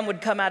and Pam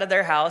would come out of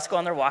their house, go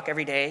on their walk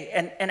every day.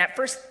 And at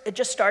first, it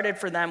just started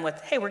for them with,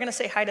 hey, we're going to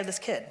say hi to this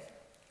kid.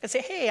 They'd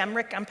say, hey, I'm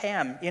Rick, I'm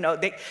Pam. You know,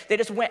 they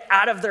just went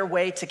out of their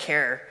way to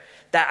care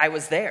that I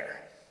was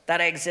there,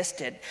 that I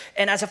existed.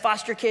 And as a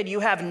foster kid, you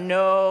have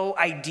no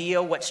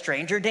idea what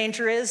stranger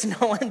danger is.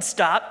 No one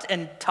stopped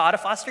and taught a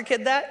foster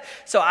kid that.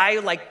 So I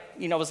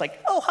was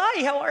like, oh,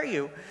 hi, how are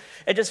you?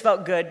 It just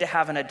felt good to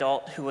have an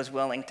adult who was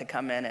willing to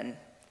come in and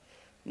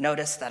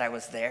notice that I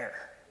was there.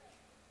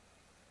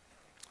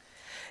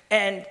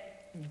 And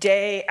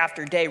day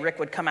after day, Rick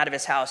would come out of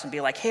his house and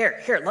be like,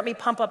 here, let me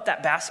pump up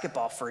that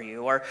basketball for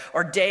you.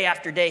 Or day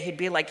after day, he'd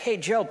be like, hey,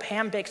 Joe,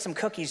 Pam baked some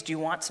cookies. Do you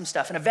want some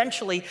stuff? And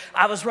eventually,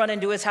 I was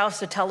running to his house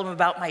to tell him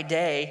about my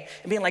day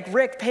and being like,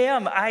 Rick,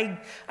 Pam, I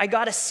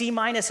got a C-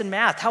 in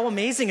math. How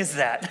amazing is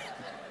that?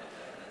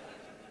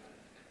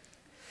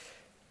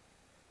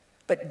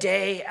 But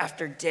day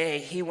after day,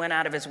 he went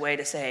out of his way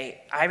to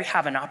say, I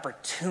have an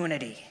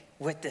opportunity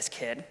with this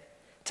kid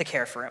to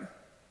care for him.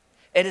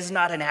 It is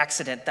not an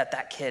accident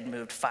that kid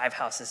moved 5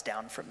 houses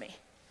down from me.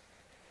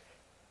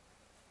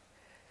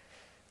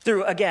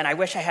 Through, again, I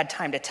wish I had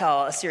time to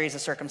tell a series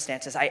of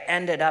circumstances, I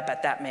ended up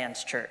at that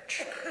man's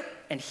church,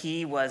 and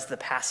he was the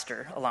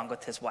pastor along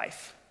with his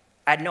wife.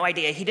 I had no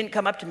idea. He didn't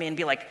come up to me and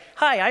be like,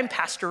 hi, I'm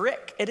Pastor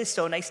Rick. It is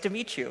so nice to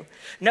meet you.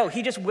 No,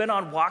 he just went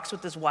on walks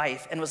with his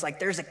wife and was like,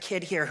 there's a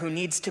kid here who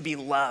needs to be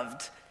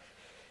loved,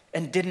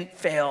 and didn't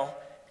fail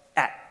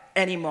at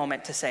any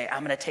moment to say,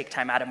 I'm going to take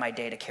time out of my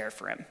day to care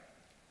for him.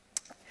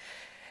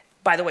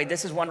 By the way,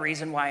 this is one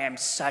reason why I'm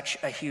such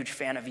a huge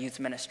fan of youth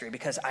ministry,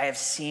 because I have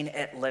seen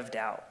it lived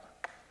out.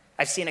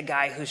 I've seen a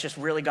guy who's just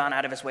really gone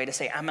out of his way to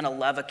say, I'm going to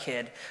love a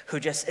kid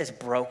who just is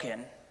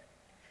broken,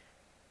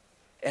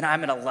 and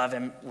I'm going to love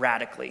him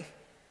radically.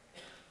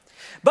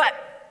 But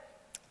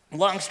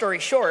long story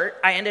short,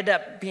 I ended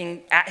up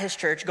being at his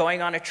church,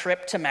 going on a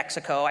trip to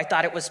Mexico. I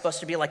thought it was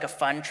supposed to be like a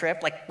fun trip.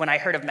 Like when I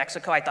heard of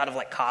Mexico, I thought of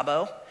like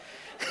Cabo.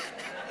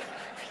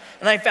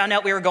 And then I found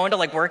out we were going to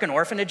like work in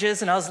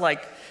orphanages, and I was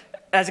like,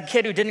 as a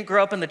kid who didn't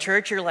grow up in the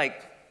church, you're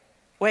like,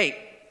 wait,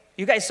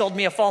 you guys sold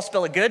me a false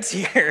bill of goods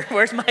here.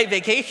 Where's my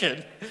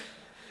vacation?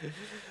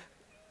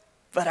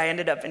 But I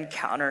ended up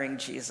encountering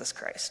Jesus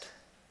Christ.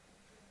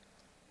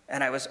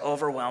 and I was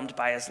overwhelmed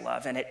by his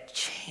love, and it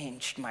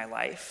changed my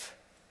life.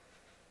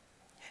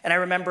 And I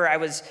remember I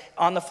was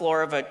on the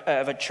floor of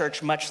a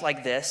church much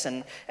like this,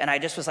 and I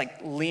just was like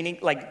leaning,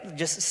 like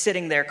just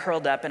sitting there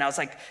curled up, and I was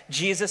like,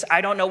 Jesus,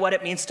 I don't know what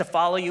it means to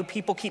follow you.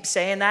 People keep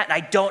saying that, and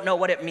I don't know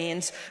what it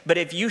means, but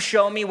if you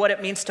show me what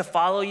it means to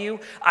follow you,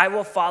 I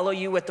will follow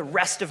you with the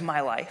rest of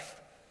my life.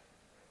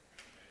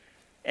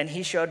 And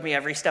he showed me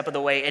every step of the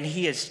way, and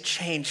he has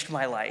changed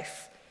my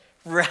life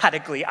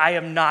radically. I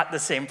am not the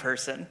same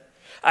person.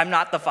 I'm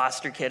not the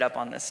foster kid up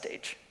on this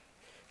stage.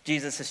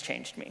 Jesus has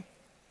changed me.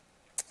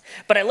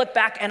 But I look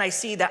back and I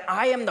see that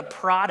I am the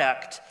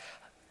product,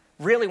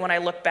 really when I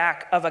look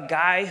back, of a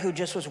guy who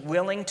just was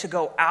willing to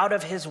go out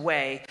of his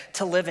way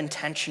to live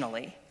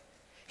intentionally.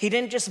 He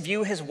didn't just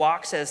view his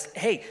walks as,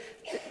 hey,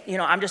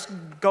 I'm just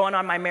going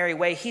on my merry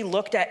way. He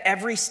looked at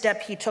every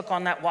step he took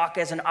on that walk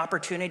as an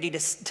opportunity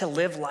to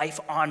live life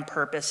on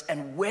purpose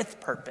and with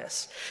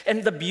purpose.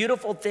 And the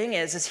beautiful thing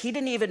is he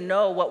didn't even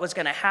know what was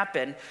going to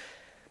happen,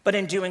 but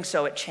in doing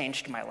so, it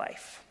changed my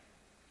life.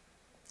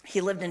 He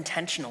lived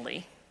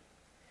intentionally.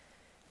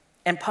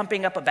 And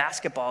pumping up a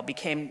basketball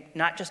became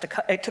not just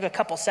it took a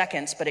couple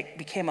seconds, but it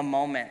became a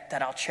moment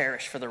that I'll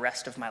cherish for the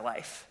rest of my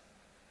life.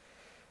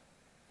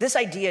 This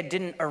idea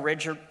didn't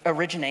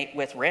originate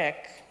with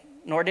Rick,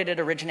 nor did it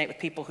originate with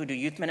people who do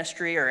youth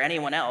ministry or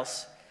anyone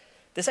else.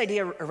 This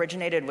idea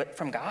originated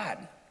from God,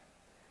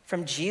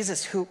 from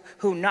Jesus, who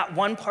not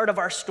one part of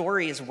our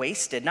story is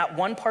wasted. Not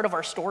one part of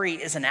our story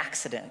is an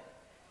accident.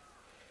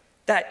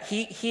 That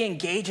he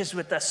engages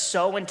with us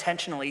so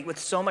intentionally, with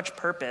so much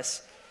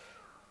purpose,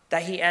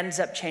 that he ends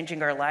up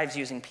changing our lives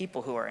using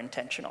people who are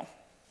intentional.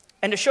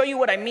 And to show you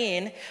what I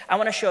mean, I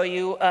want to show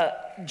you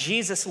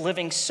Jesus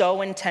living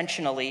so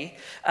intentionally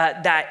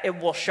that it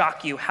will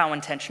shock you how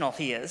intentional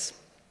he is.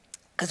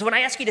 Because when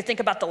I ask you to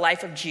think about the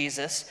life of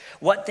Jesus,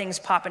 what things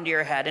pop into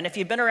your head? And if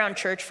you've been around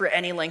church for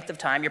any length of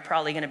time, you're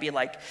probably going to be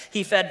like,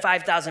 he fed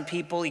 5,000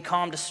 people, he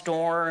calmed a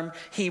storm,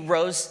 he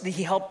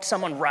helped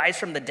someone rise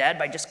from the dead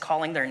by just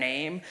calling their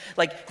name.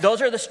 Like,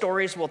 those are the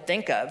stories we'll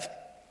think of.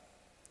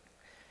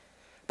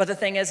 But the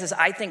thing is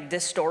I think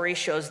this story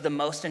shows the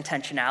most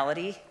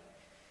intentionality,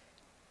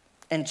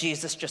 and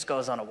Jesus just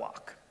goes on a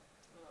walk.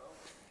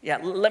 Yeah,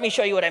 let me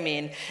show you what I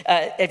mean.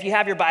 If you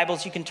have your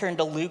Bibles, you can turn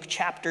to Luke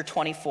chapter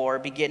 24,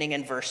 beginning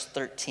in verse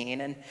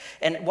 13.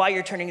 And while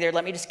you're turning there,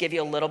 let me just give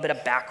you a little bit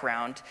of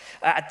background.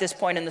 At this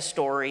point in the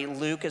story,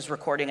 Luke is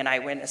recording an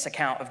eyewitness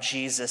account of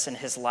Jesus and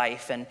his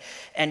life.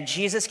 And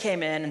Jesus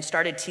came in and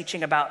started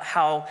teaching about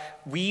how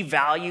we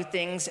value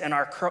things in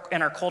our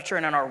culture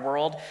and in our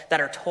world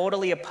that are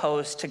totally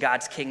opposed to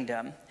God's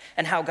kingdom.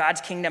 And how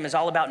God's kingdom is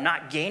all about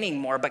not gaining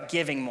more, but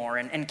giving more,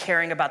 and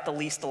caring about the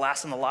least, the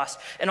last, and the lost.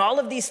 And all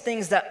of these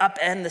things that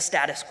upend the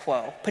status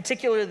quo,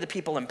 particularly the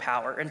people in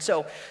power. And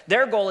so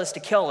their goal is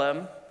to kill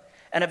him,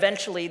 and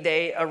eventually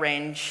they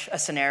arrange a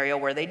scenario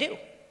where they do.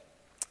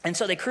 And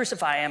so they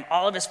crucify him.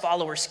 All of his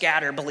followers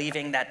scatter,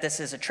 believing that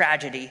this is a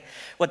tragedy.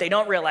 What they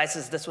don't realize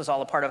is this was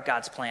all a part of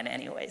God's plan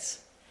anyways.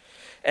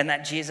 And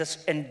that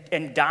Jesus,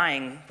 in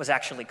dying, was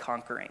actually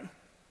conquering.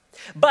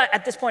 But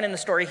at this point in the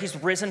story, he's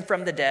risen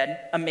from the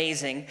dead,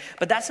 amazing.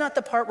 But that's not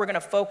the part we're going to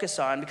focus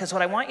on, because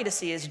what I want you to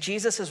see is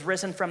Jesus is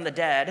risen from the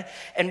dead,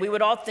 and we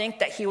would all think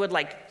that he would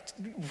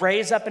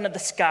raise up into the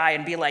sky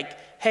and be like,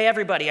 hey,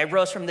 everybody, I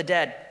rose from the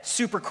dead.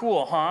 Super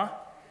cool, huh?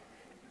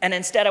 And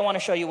instead, I want to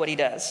show you what he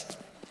does.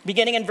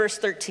 Beginning in verse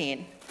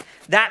 13.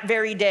 That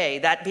very day,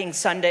 that being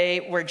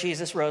Sunday where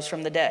Jesus rose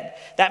from the dead,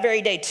 that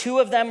very day, two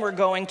of them were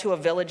going to a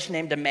village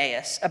named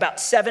Emmaus, about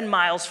 7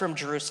 miles from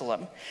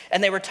Jerusalem.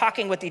 And they were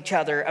talking with each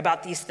other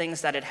about these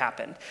things that had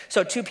happened.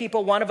 So two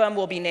people, one of them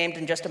will be named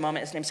in just a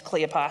moment. His name's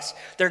Cleopas.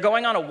 They're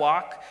going on a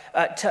walk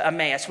to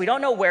Emmaus. We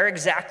don't know where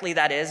exactly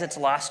that is. It's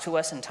lost to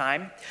us in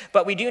time.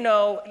 But we do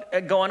know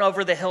going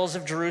over the hills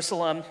of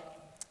Jerusalem,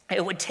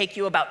 it would take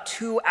you about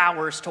 2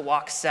 hours to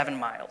walk 7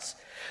 miles.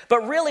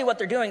 But really what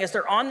they're doing is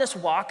they're on this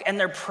walk and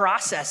they're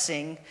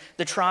processing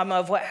the trauma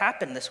of what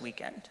happened this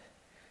weekend.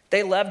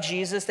 They love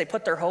Jesus, they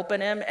put their hope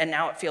in him, and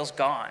now it feels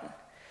gone.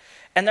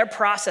 And they're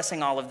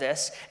processing all of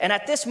this. And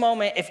at this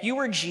moment, if you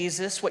were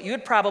Jesus, what you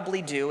would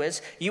probably do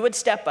is you would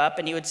step up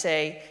and you would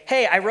say,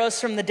 hey, I rose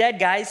from the dead,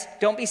 guys.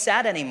 Don't be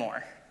sad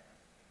anymore.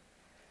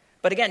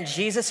 But again,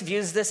 Jesus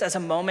views this as a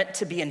moment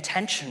to be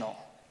intentional.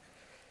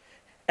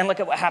 And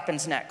look at what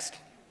happens next.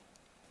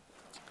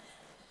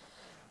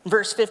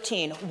 Verse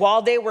 15,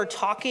 while they were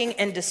talking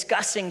and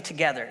discussing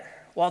together,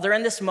 while they're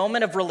in this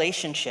moment of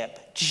relationship,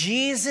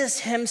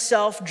 Jesus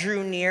himself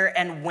drew near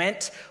and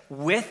went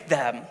with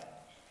them.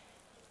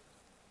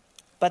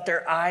 But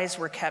their eyes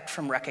were kept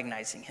from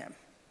recognizing him.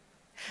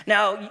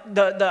 Now,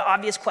 the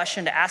obvious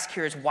question to ask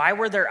here is, why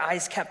were their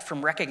eyes kept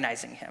from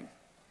recognizing him?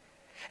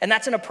 And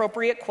that's an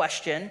appropriate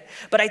question,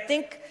 but I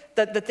think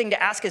that the thing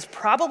to ask is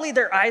probably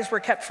their eyes were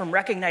kept from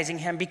recognizing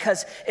him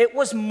because it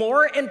was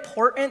more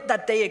important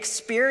that they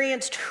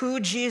experienced who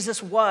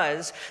Jesus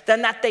was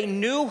than that they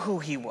knew who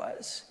he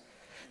was.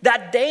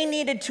 That they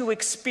needed to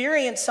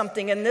experience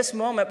something in this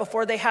moment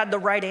before they had the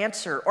right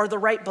answer or the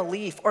right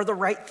belief or the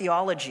right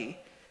theology.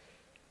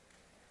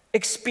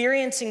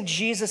 experiencing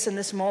Jesus in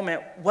this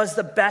moment was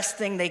the best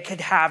thing they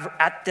could have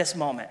at this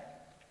moment,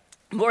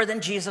 more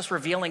than Jesus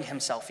revealing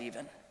himself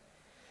even.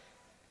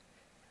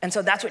 And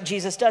so that's what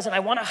Jesus does. And I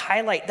want to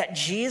highlight that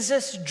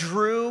Jesus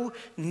drew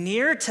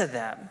near to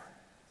them.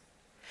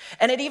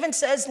 And it even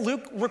says,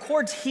 Luke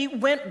records, he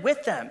went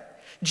with them.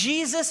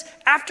 Jesus,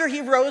 after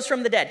he rose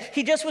from the dead,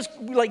 he just was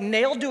like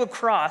nailed to a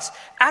cross.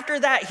 After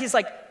that, he's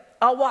like,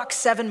 I'll walk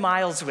 7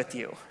 miles with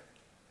you.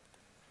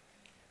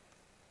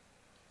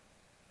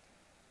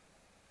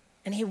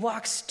 And he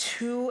walks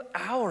 2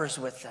 hours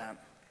with them.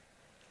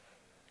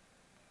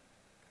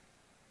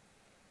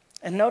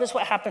 And notice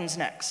what happens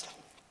next.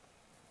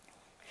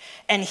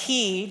 And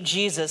he,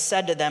 Jesus,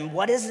 said to them,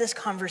 what is this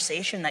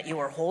conversation that you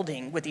are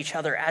holding with each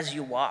other as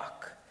you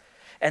walk?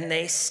 And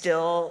they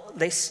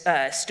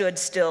stood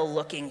still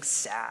looking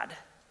sad.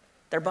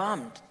 They're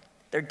bummed.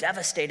 They're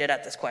devastated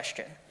at this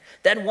question.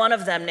 Then one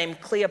of them,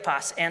 named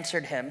Cleopas,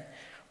 answered him,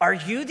 are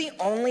you the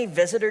only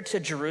visitor to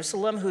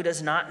Jerusalem who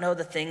does not know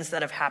the things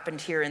that have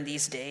happened here in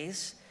these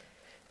days?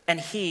 And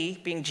he,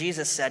 being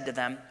Jesus, said to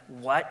them,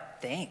 what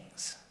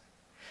things?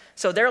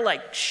 So they're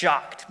like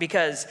shocked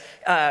because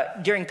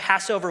during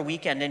Passover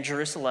weekend in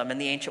Jerusalem in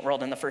the ancient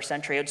world in the first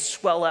century, it would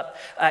swell up,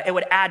 it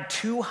would add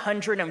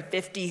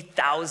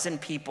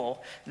 250,000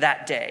 people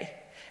that day.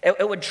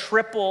 It would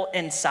triple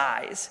in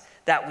size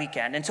that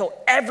weekend. And so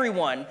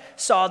everyone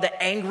saw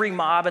the angry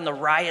mob and the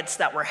riots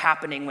that were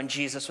happening when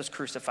Jesus was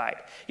crucified.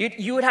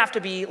 You would have to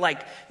be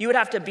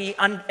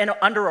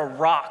under a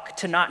rock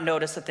to not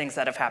notice the things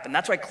that have happened.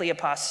 That's why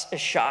Cleopas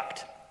is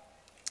shocked.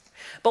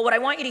 But what I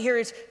want you to hear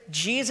is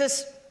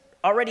Jesus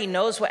already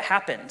knows what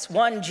happens.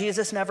 One,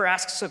 Jesus never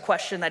asks a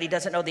question that he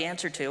doesn't know the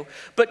answer to.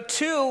 But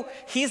two,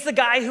 he's the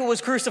guy who was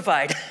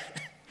crucified.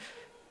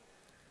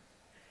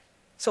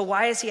 So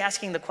why is he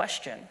asking the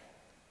question?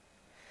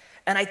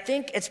 And I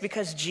think it's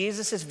because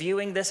Jesus is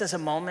viewing this as a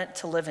moment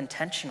to live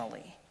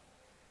intentionally,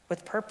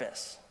 with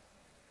purpose.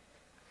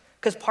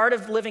 Because part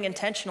of living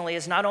intentionally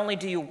is not only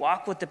do you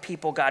walk with the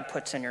people God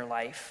puts in your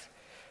life,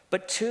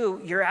 but two,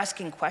 you're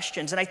asking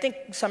questions. And I think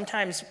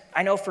sometimes,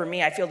 I know for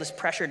me, I feel this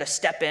pressure to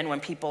step in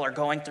when people are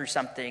going through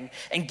something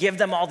and give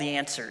them all the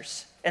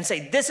answers and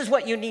say, this is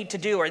what you need to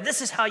do, or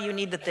this is how you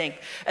need to think.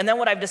 And then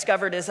what I've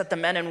discovered is that the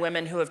men and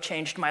women who have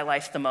changed my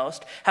life the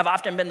most have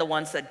often been the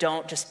ones that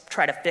don't just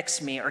try to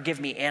fix me or give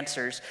me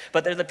answers,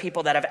 but they're the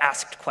people that have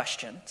asked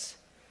questions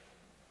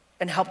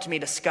and helped me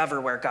discover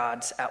where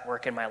God's at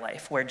work in my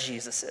life, where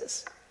Jesus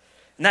is.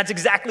 And that's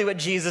exactly what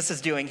Jesus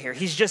is doing here.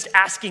 He's just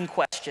asking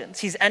questions.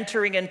 He's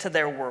entering into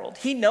their world.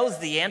 He knows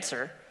the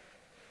answer.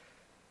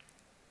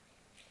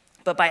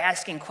 But by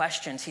asking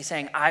questions, he's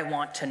saying, I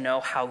want to know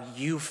how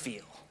you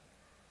feel.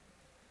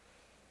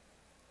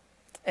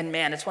 And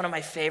man, it's one of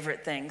my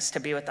favorite things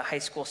to be with a high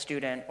school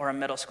student or a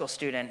middle school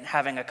student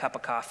having a cup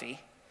of coffee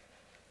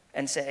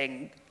and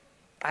saying,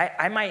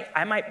 I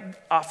might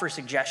offer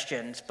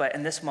suggestions, but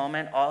in this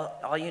moment,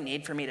 all you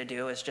need for me to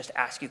do is just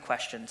ask you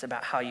questions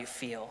about how you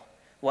feel,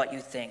 what you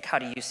think, how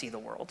do you see the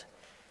world?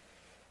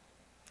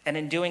 And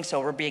in doing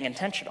so, we're being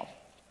intentional.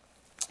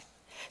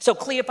 So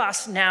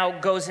Cleopas now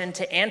goes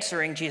into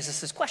answering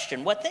Jesus'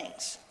 question, what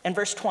things? In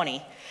verse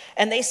 20,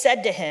 and they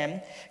said to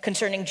him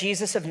concerning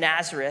Jesus of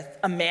Nazareth,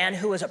 a man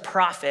who was a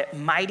prophet,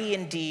 mighty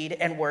in deed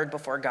and word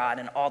before God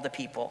and all the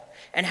people,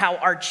 and how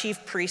our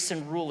chief priests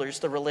and rulers,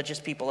 the religious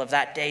people of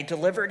that day,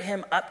 delivered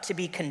him up to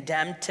be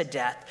condemned to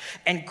death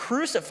and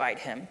crucified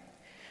him.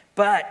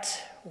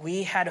 But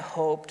we had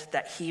hoped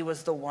that he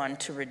was the one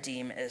to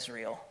redeem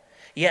Israel.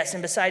 Yes,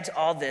 and besides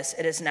all this,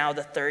 it is now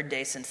the 3rd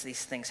day since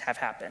these things have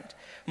happened.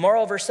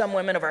 Moreover, some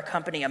women of our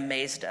company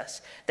amazed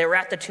us. They were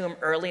at the tomb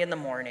early in the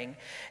morning,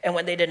 and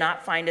when they did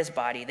not find his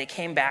body, they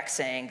came back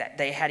saying that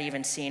they had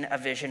even seen a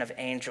vision of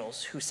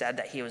angels who said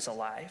that he was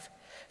alive.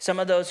 Some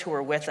of those who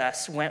were with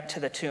us went to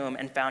the tomb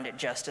and found it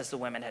just as the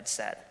women had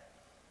said,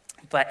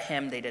 but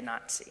him they did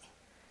not see.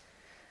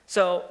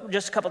 So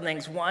just a couple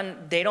things.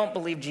 One, they don't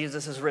believe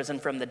Jesus has risen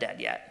from the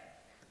dead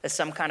yet. It's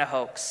some kind of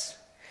hoax.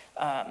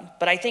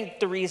 But I think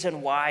the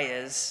reason why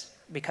is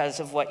because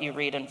of what you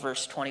read in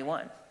verse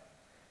 21.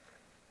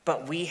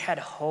 But we had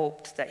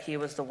hoped that he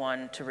was the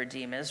one to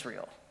redeem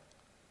Israel.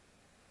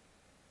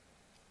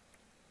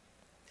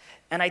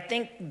 And I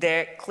think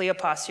that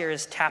Cleopas here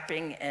is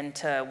tapping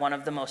into one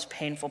of the most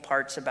painful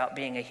parts about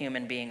being a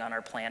human being on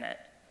our planet.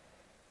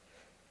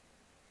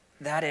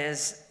 That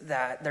is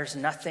that there's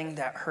nothing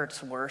that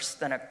hurts worse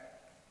than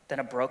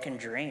a broken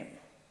dream,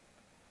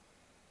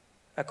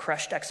 a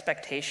crushed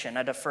expectation,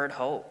 a deferred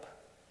hope.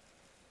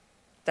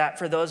 That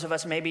for those of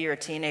us, maybe you're a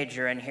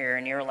teenager in here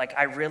and you're like,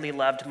 I really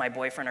loved my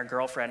boyfriend or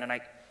girlfriend and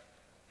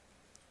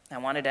I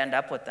wanted to end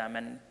up with them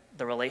and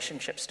the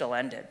relationship still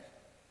ended.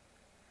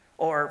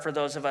 Or for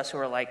those of us who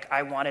are like,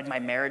 I wanted my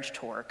marriage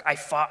to work. I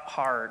fought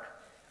hard.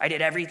 I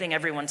did everything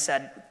everyone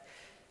said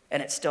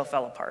and it still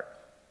fell apart.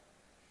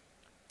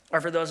 Or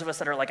for those of us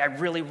that are like, I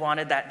really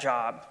wanted that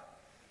job.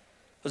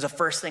 It was the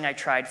first thing I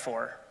tried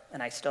for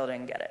and I still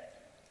didn't get it.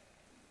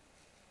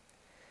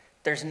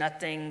 There's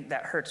nothing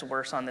that hurts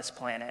worse on this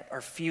planet, or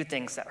few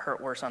things that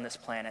hurt worse on this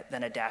planet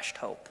than a dashed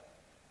hope.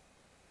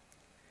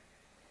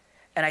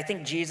 And I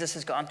think Jesus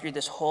has gone through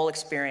this whole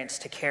experience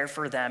to care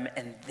for them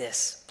in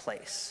this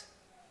place.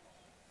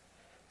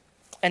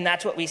 And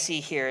that's what we see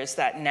here is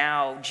that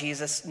now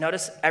Jesus,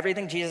 notice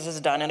everything Jesus has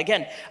done. And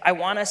again, I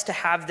want us to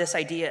have this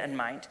idea in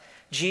mind.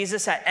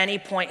 Jesus at any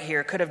point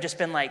here could have just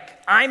been like,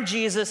 I'm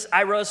Jesus,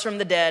 I rose from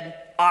the dead,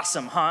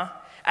 awesome, huh?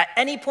 At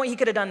any point he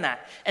could have done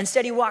that.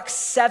 Instead, he walks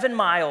 7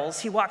 miles,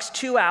 he walks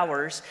 2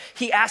 hours,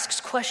 he asks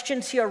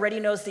questions he already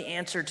knows the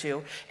answer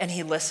to, and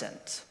he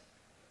listens.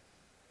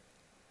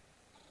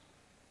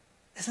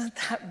 Isn't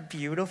that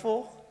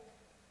beautiful?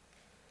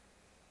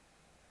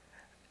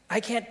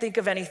 I can't think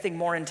of anything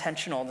more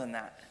intentional than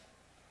that.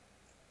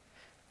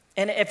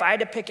 And if I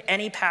had to pick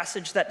any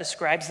passage that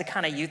describes the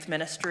kind of youth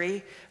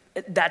ministry,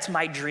 that's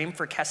my dream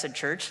for Kesed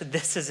Church,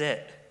 this is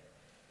it.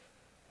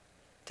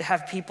 To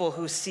have people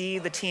who see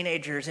the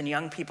teenagers and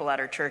young people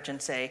at our church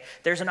and say,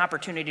 there's an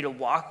opportunity to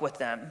walk with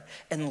them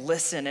and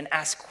listen and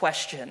ask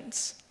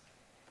questions.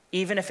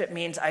 Even if it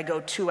means I go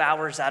 2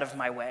 hours out of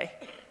my way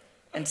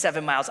and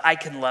 7 miles, I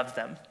can love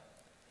them.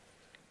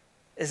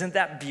 Isn't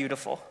that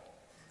beautiful?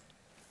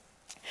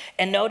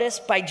 And notice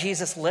by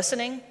Jesus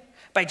listening,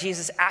 by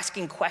Jesus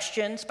asking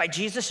questions, by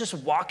Jesus just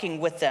walking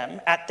with them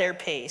at their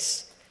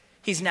pace,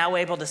 he's now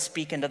able to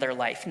speak into their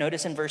life.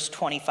 Notice in verse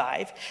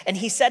 25, and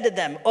he said to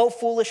them, "O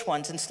foolish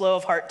ones and slow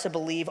of heart to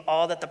believe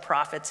all that the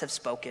prophets have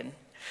spoken."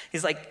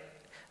 He's like,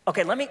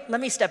 okay, let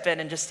me step in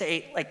and just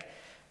say, like,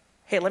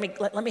 hey, let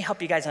me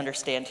help you guys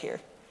understand here.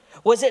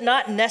 Was it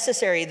not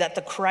necessary that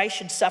the Christ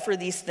should suffer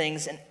these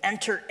things and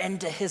enter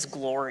into his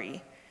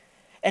glory?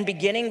 And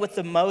beginning with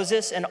the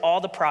Moses and all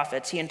the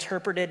prophets, he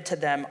interpreted to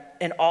them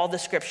in all the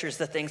scriptures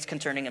the things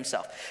concerning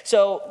himself.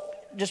 So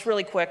just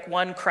really quick,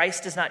 one,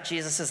 Christ is not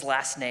Jesus'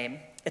 last name.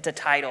 It's a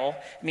title.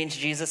 It means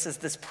Jesus is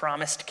this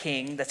promised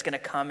king that's going to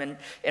come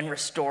and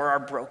restore our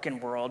broken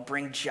world,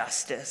 bring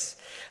justice,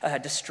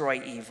 destroy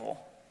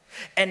evil.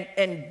 And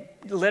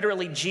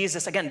literally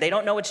Jesus, again, they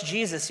don't know it's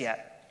Jesus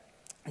yet.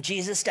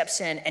 Jesus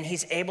steps in and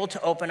he's able to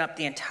open up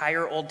the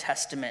entire Old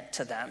Testament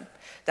to them.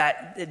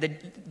 That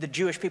the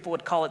Jewish people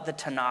would call it the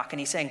Tanakh. And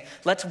he's saying,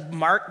 let's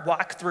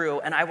walk through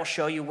and I will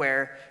show you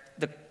where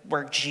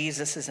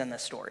Jesus is in the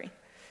story.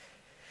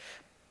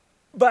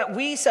 But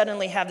we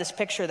suddenly have this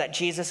picture that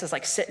Jesus is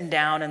like sitting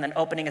down and then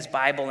opening his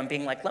Bible and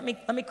being like, let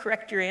me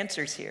correct your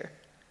answers here.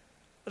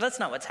 But that's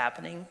not what's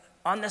happening.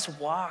 On this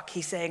walk,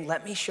 he's saying,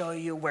 let me show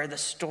you where the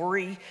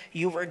story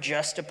you were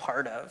just a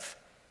part of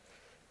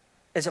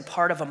is a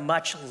part of a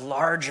much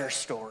larger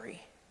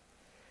story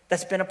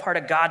that's been a part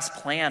of God's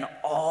plan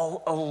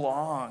all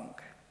along.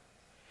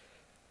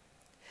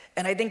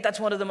 And I think that's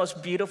one of the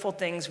most beautiful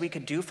things we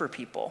could do for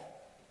people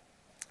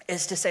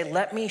is to say,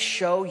 let me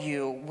show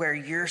you where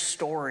your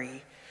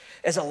story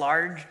is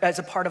as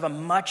a part of a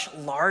much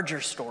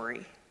larger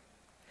story.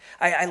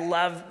 I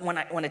love when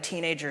a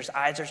teenager's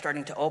eyes are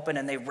starting to open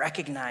and they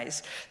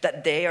recognize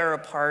that they are a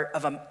part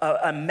of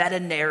a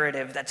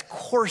meta-narrative that's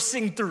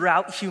coursing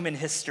throughout human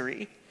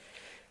history.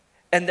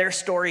 And their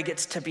story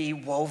gets to be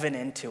woven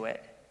into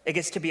it. It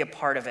gets to be a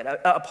part of it,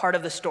 a part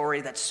of the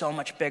story that's so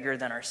much bigger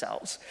than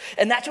ourselves.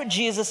 And that's what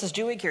Jesus is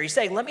doing here. He's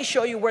saying, let me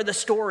show you where the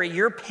story,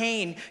 your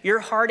pain, your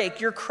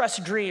heartache, your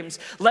crushed dreams,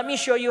 let me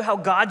show you how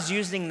God's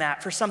using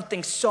that for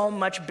something so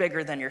much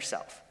bigger than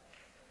yourself.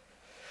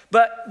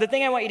 But the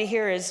thing I want you to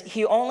hear is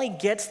he only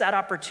gets that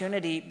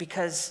opportunity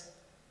because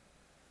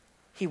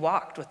he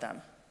walked with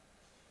them.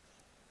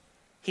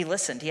 He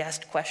listened, he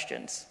asked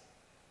questions.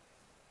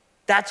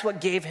 That's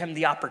what gave him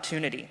the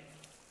opportunity.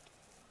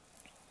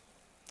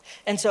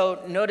 And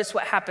so notice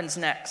what happens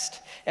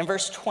next. In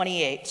verse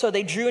 28, so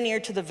they drew near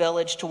to the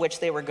village to which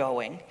they were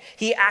going.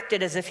 He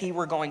acted as if he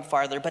were going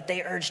farther, but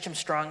they urged him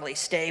strongly,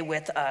 stay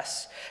with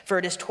us, for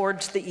it is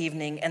towards the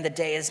evening and the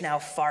day is now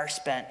far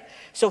spent.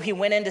 So he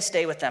went in to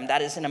stay with them,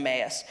 that is in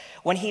Emmaus.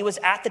 When he was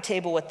at the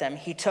table with them,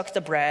 he took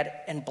the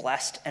bread and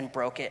blessed and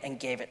broke it and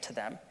gave it to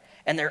them.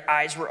 And their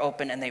eyes were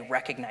open and they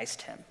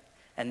recognized him.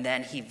 And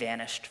then he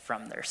vanished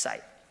from their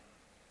sight.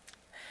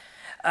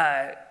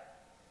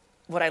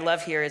 What I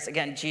love here is,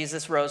 again,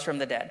 Jesus rose from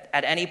the dead.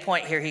 At any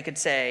point here, he could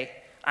say,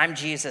 I'm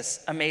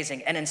Jesus,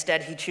 amazing. And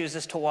instead, he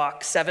chooses to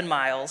walk 7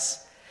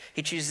 miles.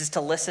 He chooses to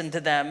listen to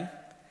them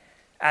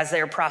as they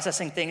are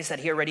processing things that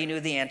he already knew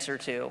the answer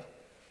to.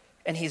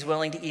 And he's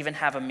willing to even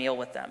have a meal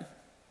with them.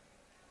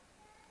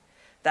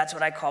 That's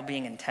what I call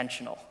being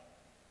intentional.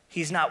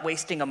 He's not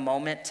wasting a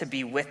moment to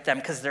be with them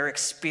because their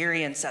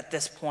experience at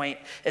this point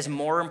is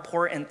more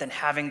important than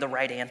having the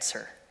right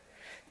answer.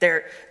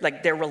 Their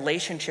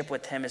relationship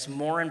with him is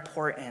more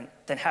important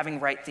than having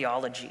right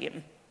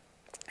theology.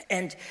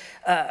 And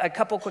a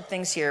couple quick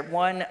things here.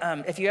 One,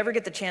 if you ever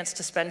get the chance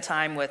to spend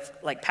time with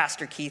like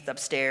Pastor Keith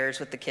upstairs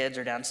with the kids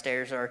or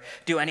downstairs or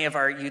do any of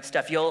our youth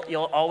stuff,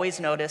 you'll always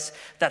notice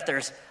that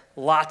there's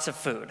lots of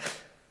food.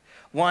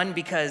 One,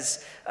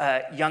 because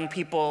young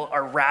people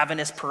are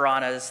ravenous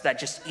piranhas that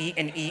just eat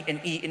and eat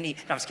and eat and eat.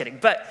 No, I'm just kidding.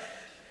 But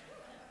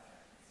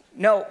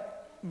no,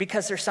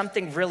 because there's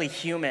something really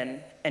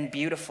human and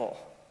beautiful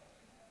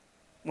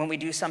when we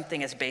do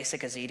something as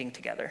basic as eating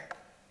together.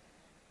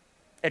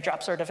 It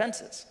drops our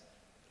defenses.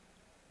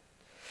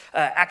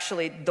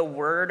 Actually, the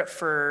word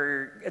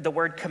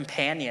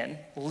companion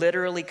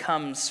literally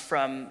comes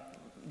from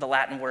the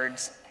Latin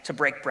words to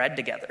break bread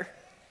together.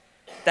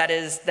 That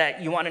is,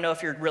 that you want to know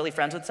if you're really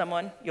friends with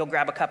someone, you'll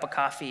grab a cup of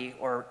coffee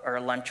or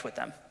a lunch with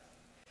them.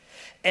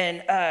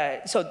 And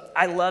so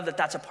I love that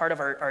that's a part of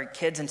our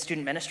kids and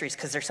student ministries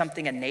because there's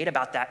something innate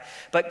about that.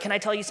 But can I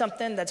tell you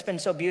something that's been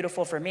so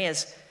beautiful for me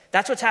is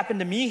that's what's happened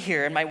to me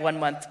here in my 1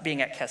 month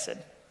being at Kesed.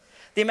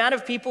 The amount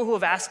of people who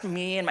have asked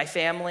me and my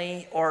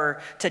family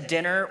or to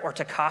dinner or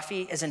to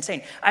coffee is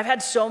insane. I've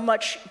had so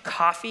much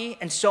coffee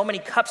and so many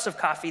cups of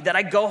coffee that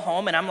I go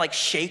home and I'm like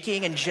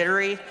shaking and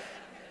jittery.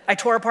 I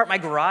tore apart my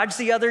garage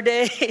the other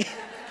day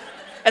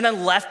and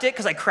then left it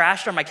because I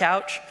crashed on my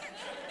couch.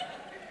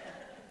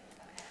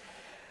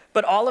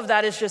 But all of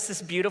that is just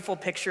this beautiful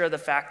picture of the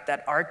fact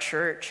that our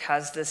church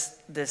has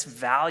this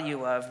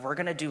value of we're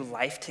gonna do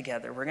life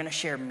together. We're gonna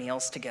share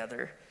meals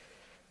together.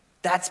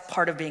 That's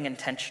part of being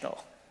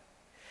intentional.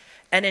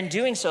 And in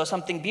doing so,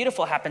 something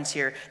beautiful happens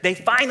here. They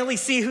finally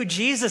see who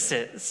Jesus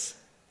is.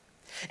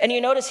 And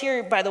you notice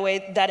here, by the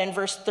way, that in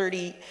verse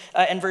 30,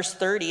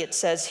 it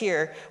says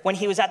here, when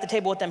he was at the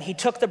table with them, he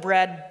took the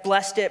bread,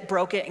 blessed it,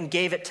 broke it, and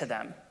gave it to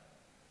them.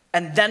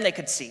 And then they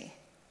could see.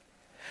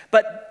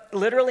 But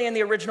literally in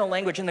the original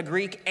language, in the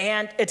Greek,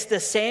 and it's the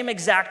same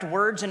exact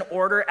words and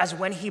order as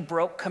when he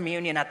broke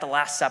communion at the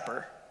Last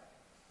Supper.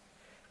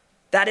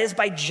 That is,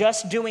 by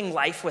just doing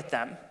life with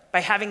them, by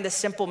having this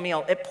simple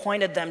meal, it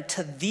pointed them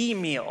to the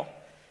meal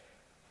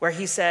where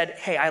he said,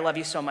 hey, I love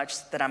you so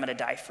much that I'm gonna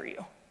die for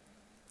you.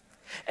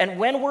 And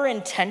when we're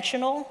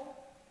intentional,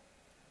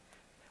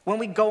 when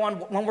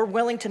we're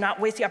willing to not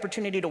waste the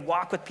opportunity to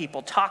walk with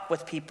people, talk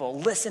with people,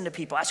 listen to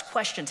people, ask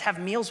questions, have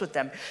meals with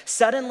them,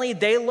 suddenly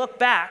they look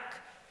back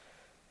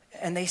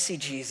and they see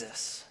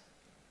Jesus.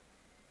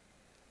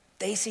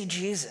 They see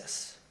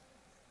Jesus.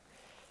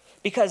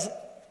 Because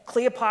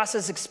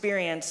Cleopas'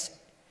 experience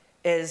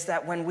is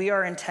that when we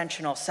are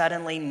intentional,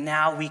 suddenly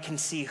now we can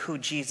see who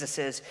Jesus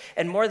is.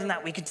 And more than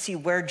that, we can see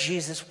where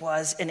Jesus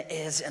was and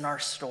is in our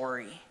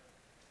story.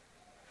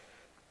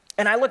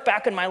 And I look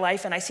back in my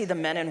life and I see the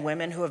men and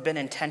women who have been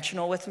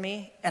intentional with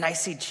me, and I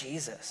see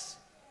Jesus.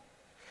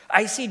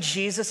 I see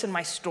Jesus in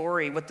my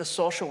story with the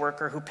social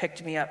worker who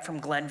picked me up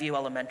from Glenview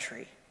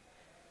Elementary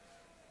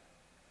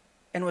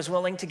and was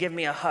willing to give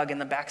me a hug in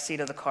the back seat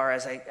of the car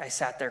as I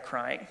sat there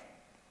crying.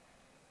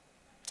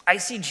 I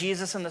see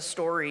Jesus in my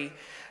story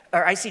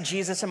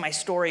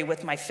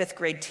with my 5th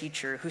grade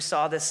teacher who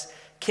saw this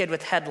kid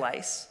with head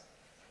lice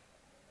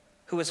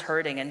who was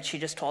hurting, and she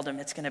just told him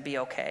it's gonna be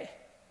okay.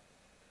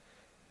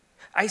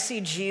 I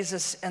see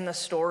Jesus in the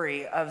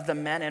story of the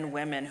men and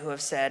women who have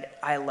said,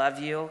 I love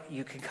you,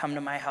 you can come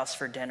to my house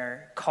for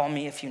dinner, call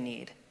me if you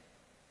need.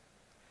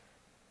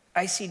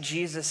 I see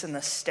Jesus in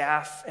the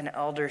staff and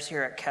elders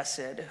here at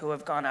Kesed who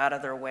have gone out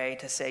of their way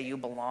to say, you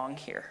belong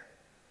here.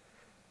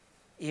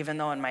 Even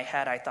though in my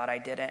head I thought I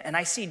didn't. And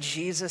I see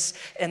Jesus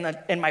in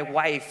my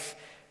wife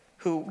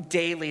who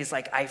daily is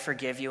like, I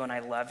forgive you and I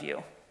love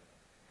you.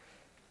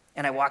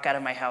 And I walk out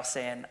of my house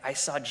saying, I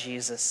saw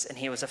Jesus and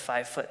he was a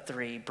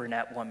 5'3"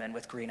 brunette woman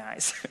with green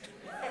eyes.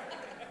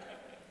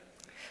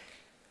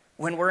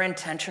 When we're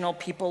intentional,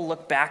 people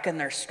look back in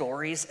their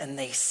stories and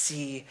they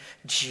see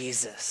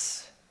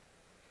Jesus.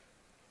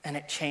 And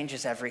it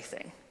changes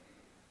everything.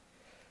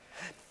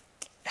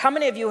 How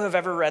many of you have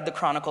ever read the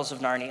Chronicles of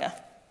Narnia?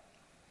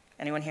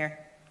 Anyone here?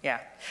 Yeah.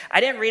 I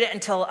didn't read it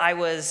until I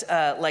was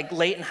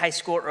late in high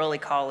school, early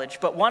college.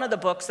 But one of the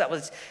books that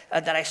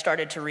I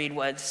started to read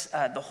was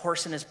The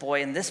Horse and His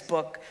Boy. And this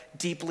book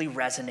deeply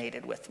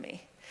resonated with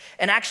me.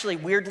 And actually,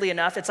 weirdly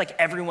enough, it's like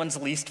everyone's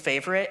least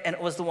favorite. And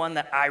it was the one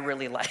that I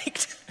really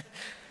liked.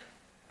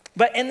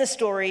 But in the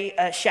story,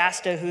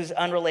 Shasta, who's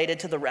unrelated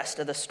to the rest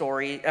of the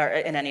story, or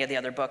in any of the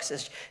other books,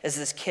 is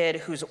this kid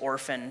who's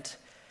orphaned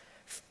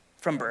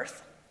from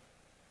birth.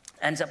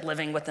 Ends up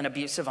living with an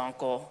abusive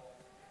uncle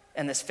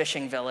in this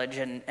fishing village,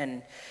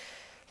 and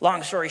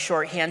long story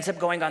short, he ends up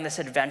going on this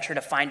adventure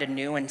to find a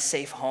new and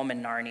safe home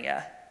in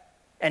Narnia,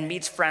 and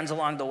meets friends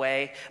along the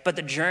way. But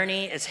the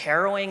journey is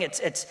harrowing.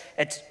 It's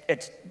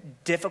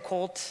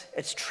difficult.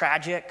 It's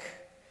tragic.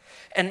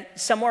 And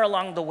somewhere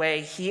along the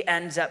way, he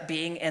ends up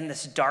being in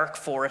this dark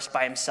forest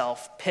by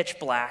himself, pitch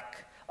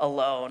black,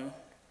 alone.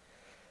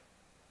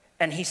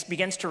 And he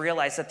begins to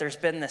realize that there's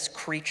been this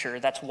creature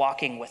that's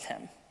walking with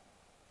him.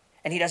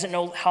 And he doesn't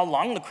know how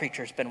long the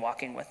creature's been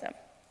walking with him.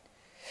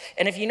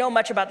 And if you know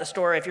much about the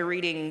story, if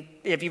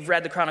you've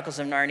read the Chronicles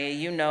of Narnia,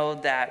 you know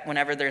that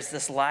whenever there's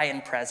this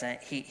lion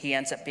present, he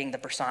ends up being the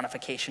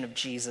personification of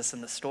Jesus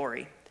in the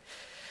story.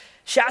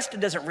 Shasta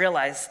doesn't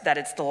realize that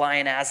it's the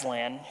lion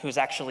Aslan who's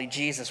actually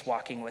Jesus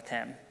walking with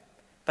him,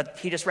 but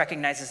he just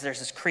recognizes there's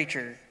this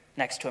creature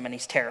next to him and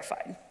he's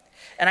terrified.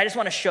 And I just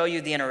want to show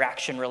you the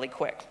interaction really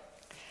quick.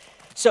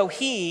 So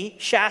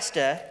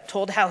Shasta,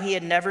 told how he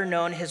had never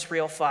known his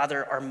real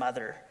father or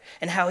mother,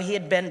 and how he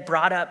had been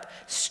brought up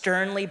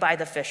sternly by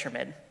the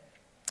fishermen.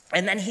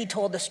 And then he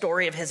told the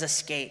story of his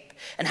escape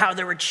and how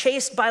they were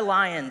chased by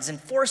lions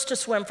and forced to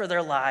swim for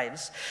their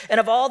lives, and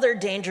of all their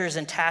dangers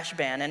in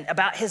Tashbaan, and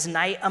about his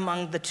night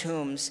among the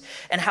tombs,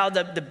 and how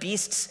the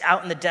beasts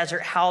out in the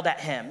desert howled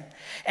at him.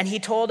 And he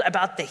told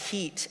about the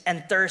heat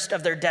and thirst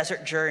of their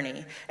desert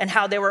journey, and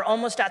how they were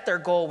almost at their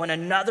goal when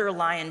another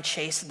lion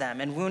chased them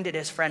and wounded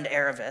his friend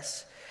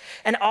Aravis,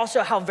 and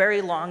also how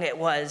very long it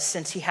was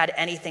since he had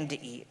anything to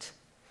eat.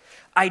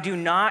 "I do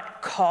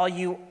not call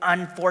you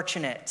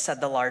unfortunate," said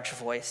the large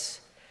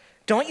voice.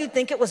 "Don't you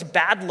think it was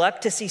bad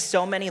luck to see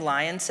so many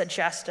lions?" said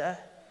Shasta.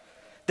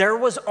 "There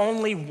was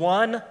only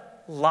one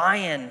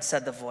lion,"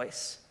 said the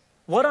voice.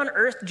 "What on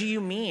earth do you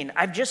mean?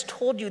 I've just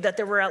told you that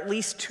there were at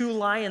least 2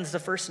 lions the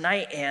first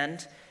night,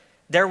 and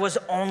there was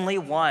only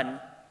one,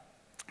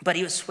 but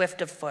he was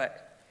swift of foot.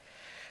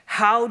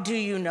 How do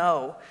you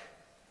know?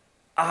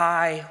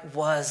 I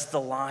was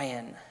the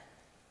lion."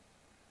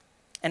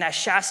 And as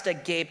Shasta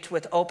gaped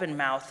with open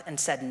mouth and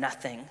said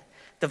nothing,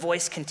 the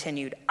voice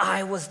continued,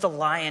 "I was the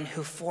lion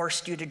who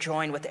forced you to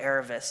join with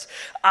Aravis.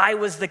 I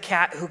was the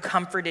cat who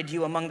comforted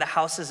you among the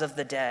houses of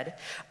the dead.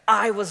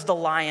 I was the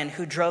lion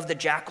who drove the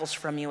jackals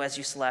from you as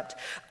you slept.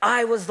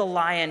 I was the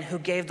lion who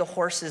gave the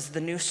horses the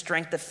new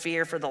strength of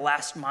fear for the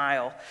last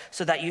mile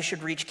so that you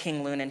should reach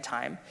King Lune in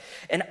time.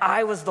 And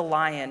I was the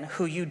lion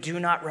who you do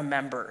not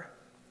remember,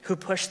 who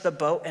pushed the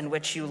boat in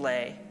which you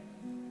lay,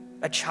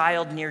 a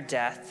child near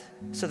death,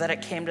 so that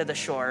it came to the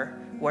shore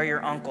where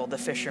your uncle, the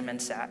fisherman,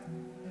 sat,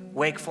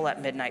 wakeful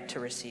at midnight to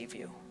receive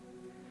you."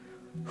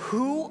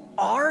 "Who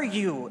are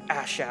you?"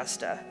 asked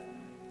Shasta.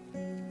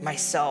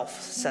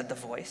 "Myself," said the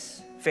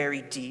voice,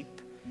 very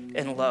deep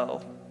and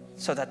low,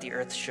 so that the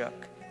earth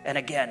shook. And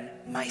again,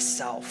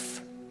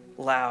 "Myself,"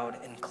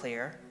 loud and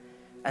clear.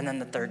 And then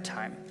the third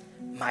time,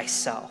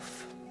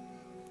 "Myself,"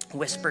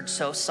 whispered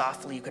so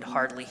softly you could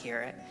hardly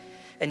hear it,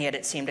 and yet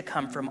it seemed to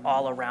come from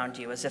all around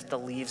you as if the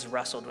leaves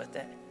rustled with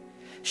it.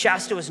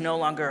 Shasta was no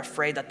longer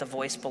afraid that the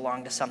voice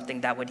belonged to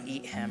something that would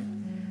eat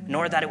him,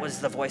 nor that it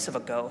was the voice of a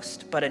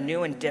ghost, but a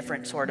new and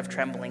different sort of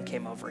trembling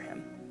came over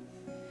him.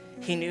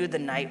 He knew the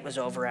night was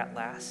over at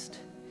last.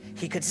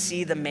 He could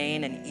see the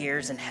mane and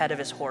ears and head of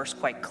his horse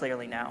quite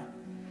clearly now.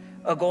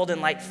 A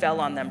golden light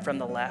fell on them from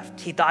the left.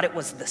 He thought it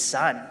was the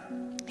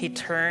sun. He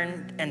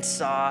turned and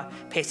saw,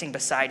 pacing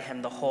beside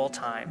him the whole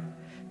time,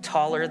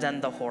 taller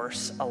than the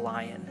horse, a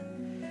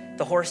lion.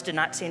 The horse did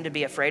not seem to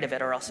be afraid of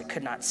it, or else it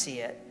could not see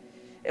it.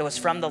 It was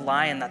from the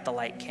lion that the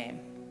light came.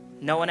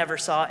 No one ever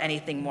saw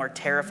anything more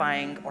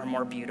terrifying or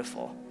more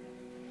beautiful.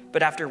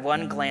 But after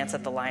one glance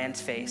at the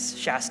lion's face,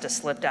 Shasta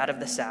slipped out of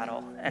the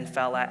saddle and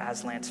fell at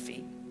Aslan's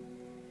feet.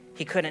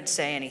 He couldn't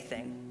say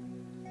anything,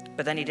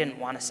 but then he didn't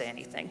want to say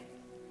anything.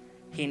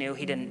 He knew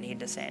he didn't need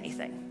to say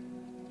anything.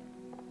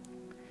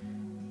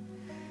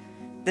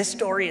 This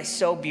story is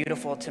so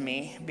beautiful to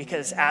me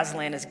because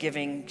Aslan is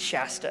giving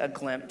Shasta a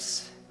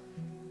glimpse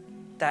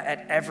that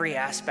at every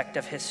aspect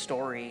of his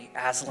story,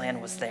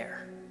 Aslan was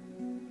there.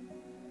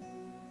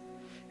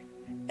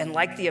 And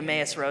like the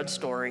Emmaus Road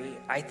story,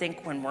 I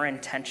think when we're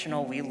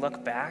intentional, we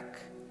look back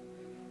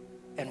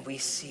and we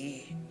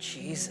see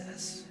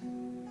Jesus.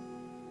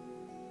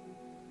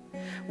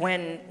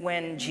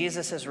 When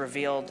Jesus is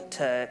revealed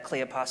to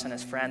Cleopas and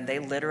his friend, they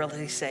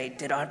literally say,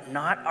 "Did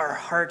not our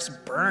hearts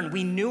burn?"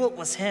 We knew it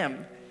was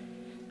him.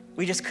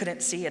 We just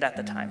couldn't see it at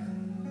the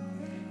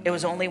time. It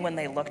was only when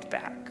they looked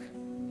back.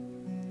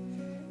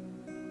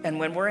 And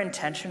when we're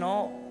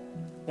intentional,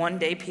 one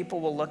day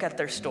people will look at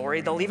their story.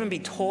 They'll even be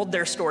told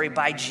their story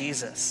by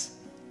Jesus.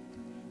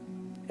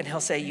 And he'll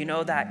say, you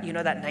know that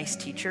nice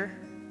teacher?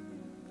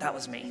 That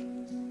was me.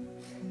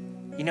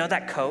 You know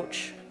that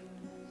coach?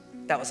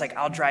 That was like,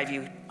 "I'll drive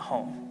you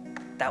home."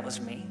 That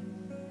was me.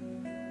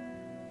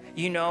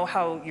 You know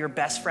how your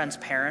best friend's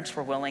parents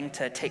were willing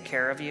to take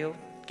care of you,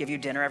 give you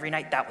dinner every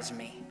night? That was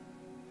me.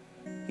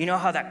 You know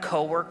how that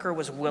coworker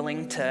was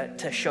willing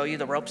to show you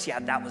the ropes? Yeah,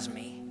 that was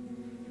me.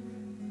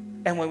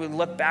 And when we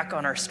look back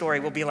on our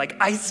story, we'll be like,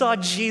 I saw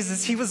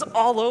Jesus. He was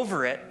all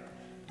over it.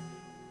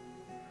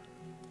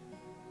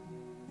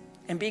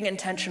 And being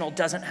intentional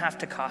doesn't have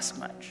to cost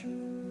much.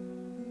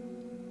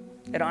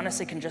 It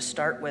honestly can just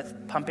start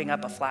with pumping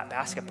up a flat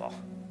basketball.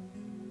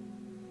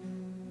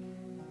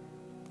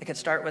 It could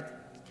start with,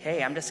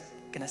 hey, I'm just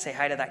going to say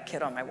hi to that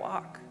kid on my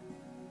walk.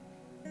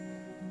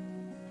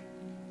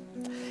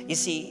 You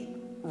see,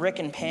 Rick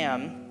and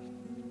Pam,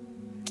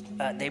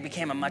 they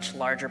became a much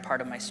larger part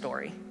of my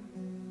story.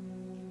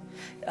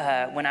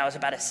 When I was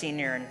about a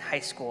senior in high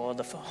school,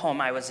 the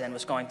home I was in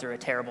was going through a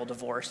terrible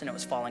divorce and it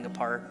was falling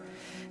apart.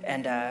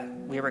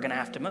 And we were going to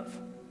have to move.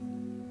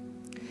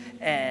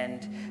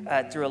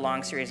 And through a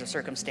long series of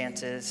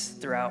circumstances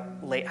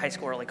throughout late high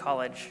school, early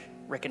college,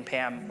 Rick and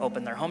Pam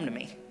opened their home to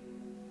me.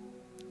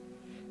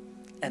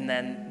 And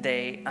then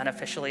they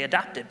unofficially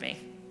adopted me.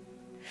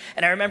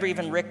 And I remember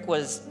even Rick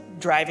was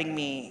driving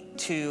me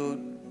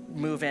to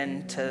move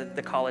into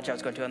the college I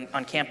was going to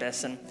on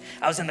campus. And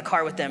I was in the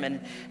car with them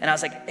and I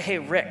was like, hey,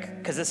 Rick,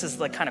 because this is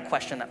the kind of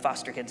question that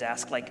foster kids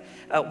ask, like,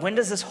 when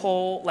does this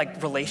whole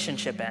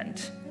relationship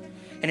end?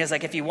 And he was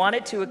like, if you want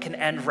it to, it can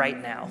end right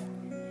now.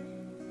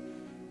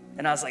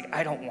 And I was like,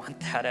 I don't want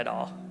that at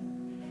all.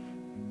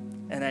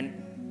 And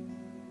then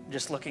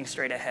just looking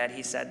straight ahead,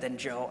 he said, then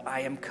Joe,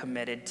 I am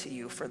committed to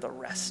you for the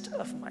rest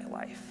of my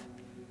life.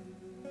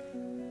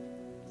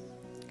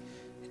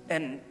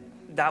 And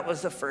that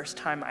was the first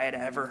time I had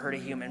ever heard a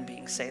human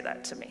being say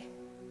that to me.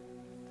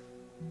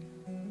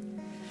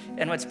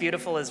 And what's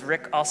beautiful is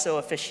Rick also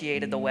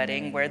officiated the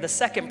wedding where the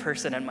second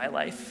person in my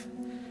life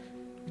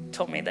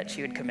told me that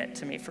she would commit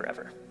to me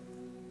forever.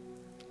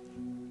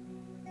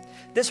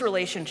 This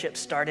relationship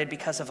started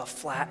because of a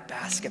flat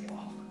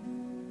basketball.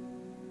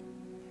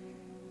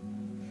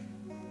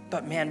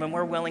 But man, when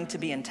we're willing to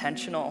be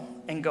intentional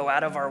and go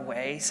out of our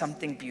way,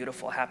 something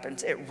beautiful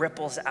happens. It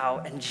ripples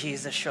out and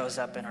Jesus shows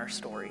up in our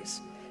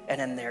stories and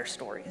in their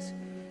stories.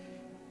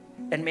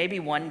 And maybe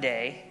one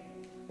day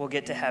we'll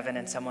get to heaven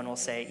and someone will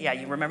say, yeah,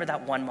 you remember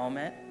that one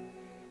moment?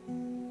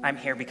 I'm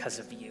here because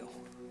of you.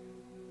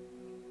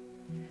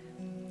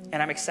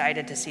 And I'm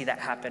excited to see that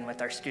happen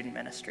with our student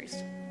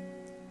ministries.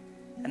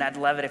 And I'd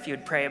love it if you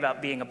would pray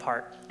about being a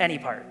part, any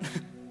part,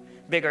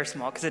 big or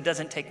small, because it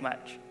doesn't take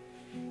much.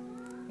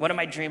 One of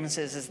my dreams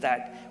is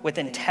that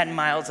within 10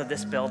 miles of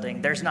this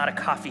building, there's not a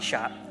coffee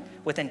shop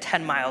within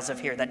 10 miles of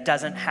here that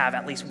doesn't have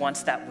at least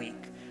once that week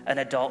an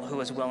adult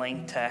who is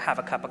willing to have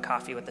a cup of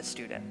coffee with a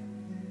student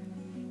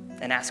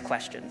and ask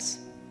questions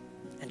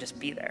and just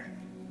be there.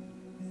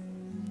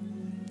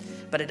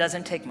 But it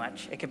doesn't take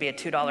much. It could be a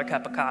 $2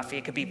 cup of coffee.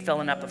 It could be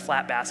filling up a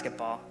flat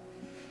basketball.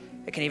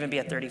 It can even be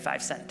a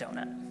 35-cent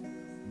donut.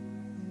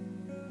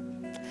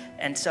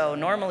 And so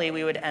normally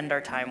we would end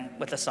our time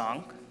with a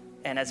song.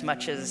 And as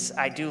much as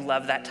I do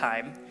love that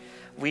time,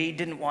 we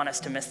didn't want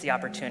us to miss the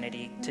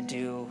opportunity to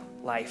do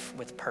life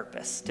with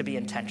purpose, to be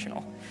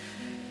intentional.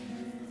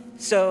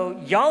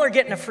 So y'all are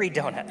getting a free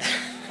donut.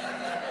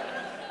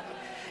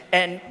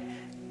 And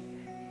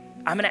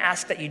I'm gonna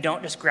ask that you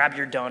don't just grab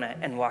your donut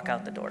and walk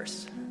out the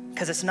doors,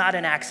 because it's not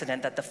an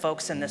accident that the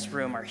folks in this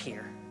room are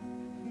here.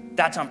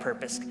 That's on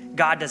purpose.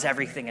 God does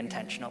everything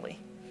intentionally.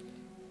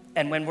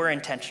 And when we're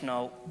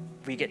intentional,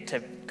 we get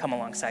to come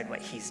alongside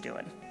what he's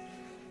doing.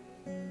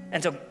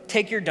 And so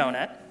take your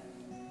donut,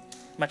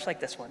 much like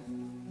this one,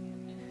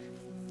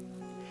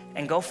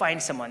 and go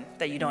find someone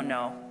that you don't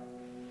know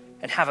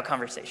and have a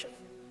conversation,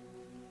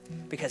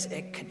 because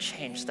it could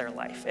change their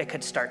life. It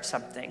could start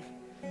something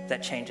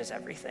that changes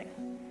everything.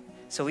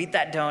 So eat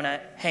that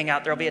donut, hang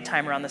out. There'll be a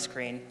timer on the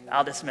screen.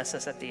 I'll dismiss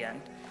us at the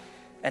end,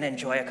 and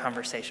enjoy a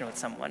conversation with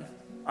someone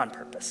on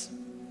purpose.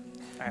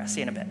 All right, I'll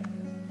see you in a bit.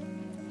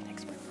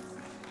 Thanks.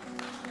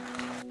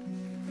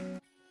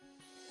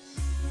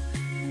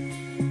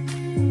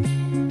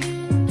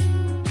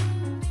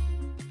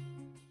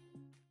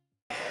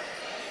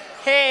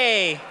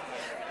 Hey,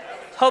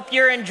 hope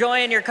you're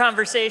enjoying your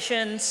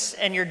conversations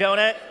and your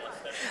donut.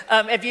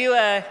 If you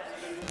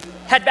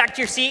head back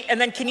to your seat,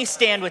 and then can you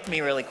stand with me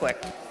really quick?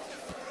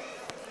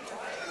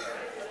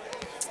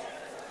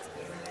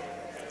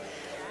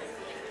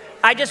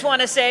 I just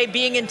want to say,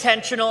 being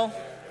intentional,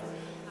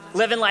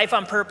 living life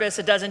on purpose,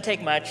 it doesn't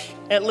take much.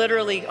 It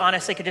literally,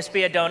 honestly, could just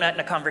be a donut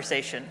and a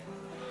conversation.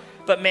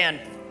 But man,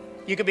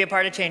 you could be a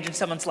part of changing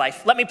someone's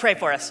life. Let me pray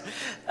for us.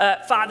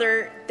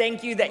 Father,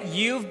 thank you that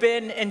you've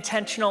been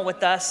intentional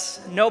with us.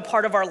 No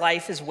part of our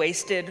life is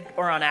wasted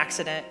or on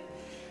accident.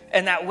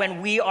 And that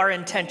when we are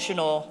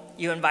intentional,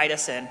 you invite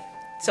us in.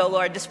 So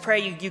Lord, just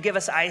pray you give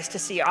us eyes to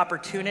see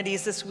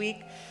opportunities this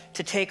week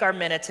to take our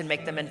minutes and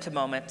make them into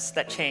moments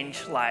that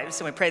change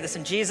lives. And we pray this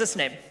in Jesus'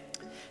 name.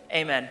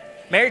 Amen.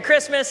 Merry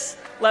Christmas.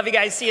 Love you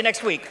guys. See you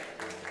next week.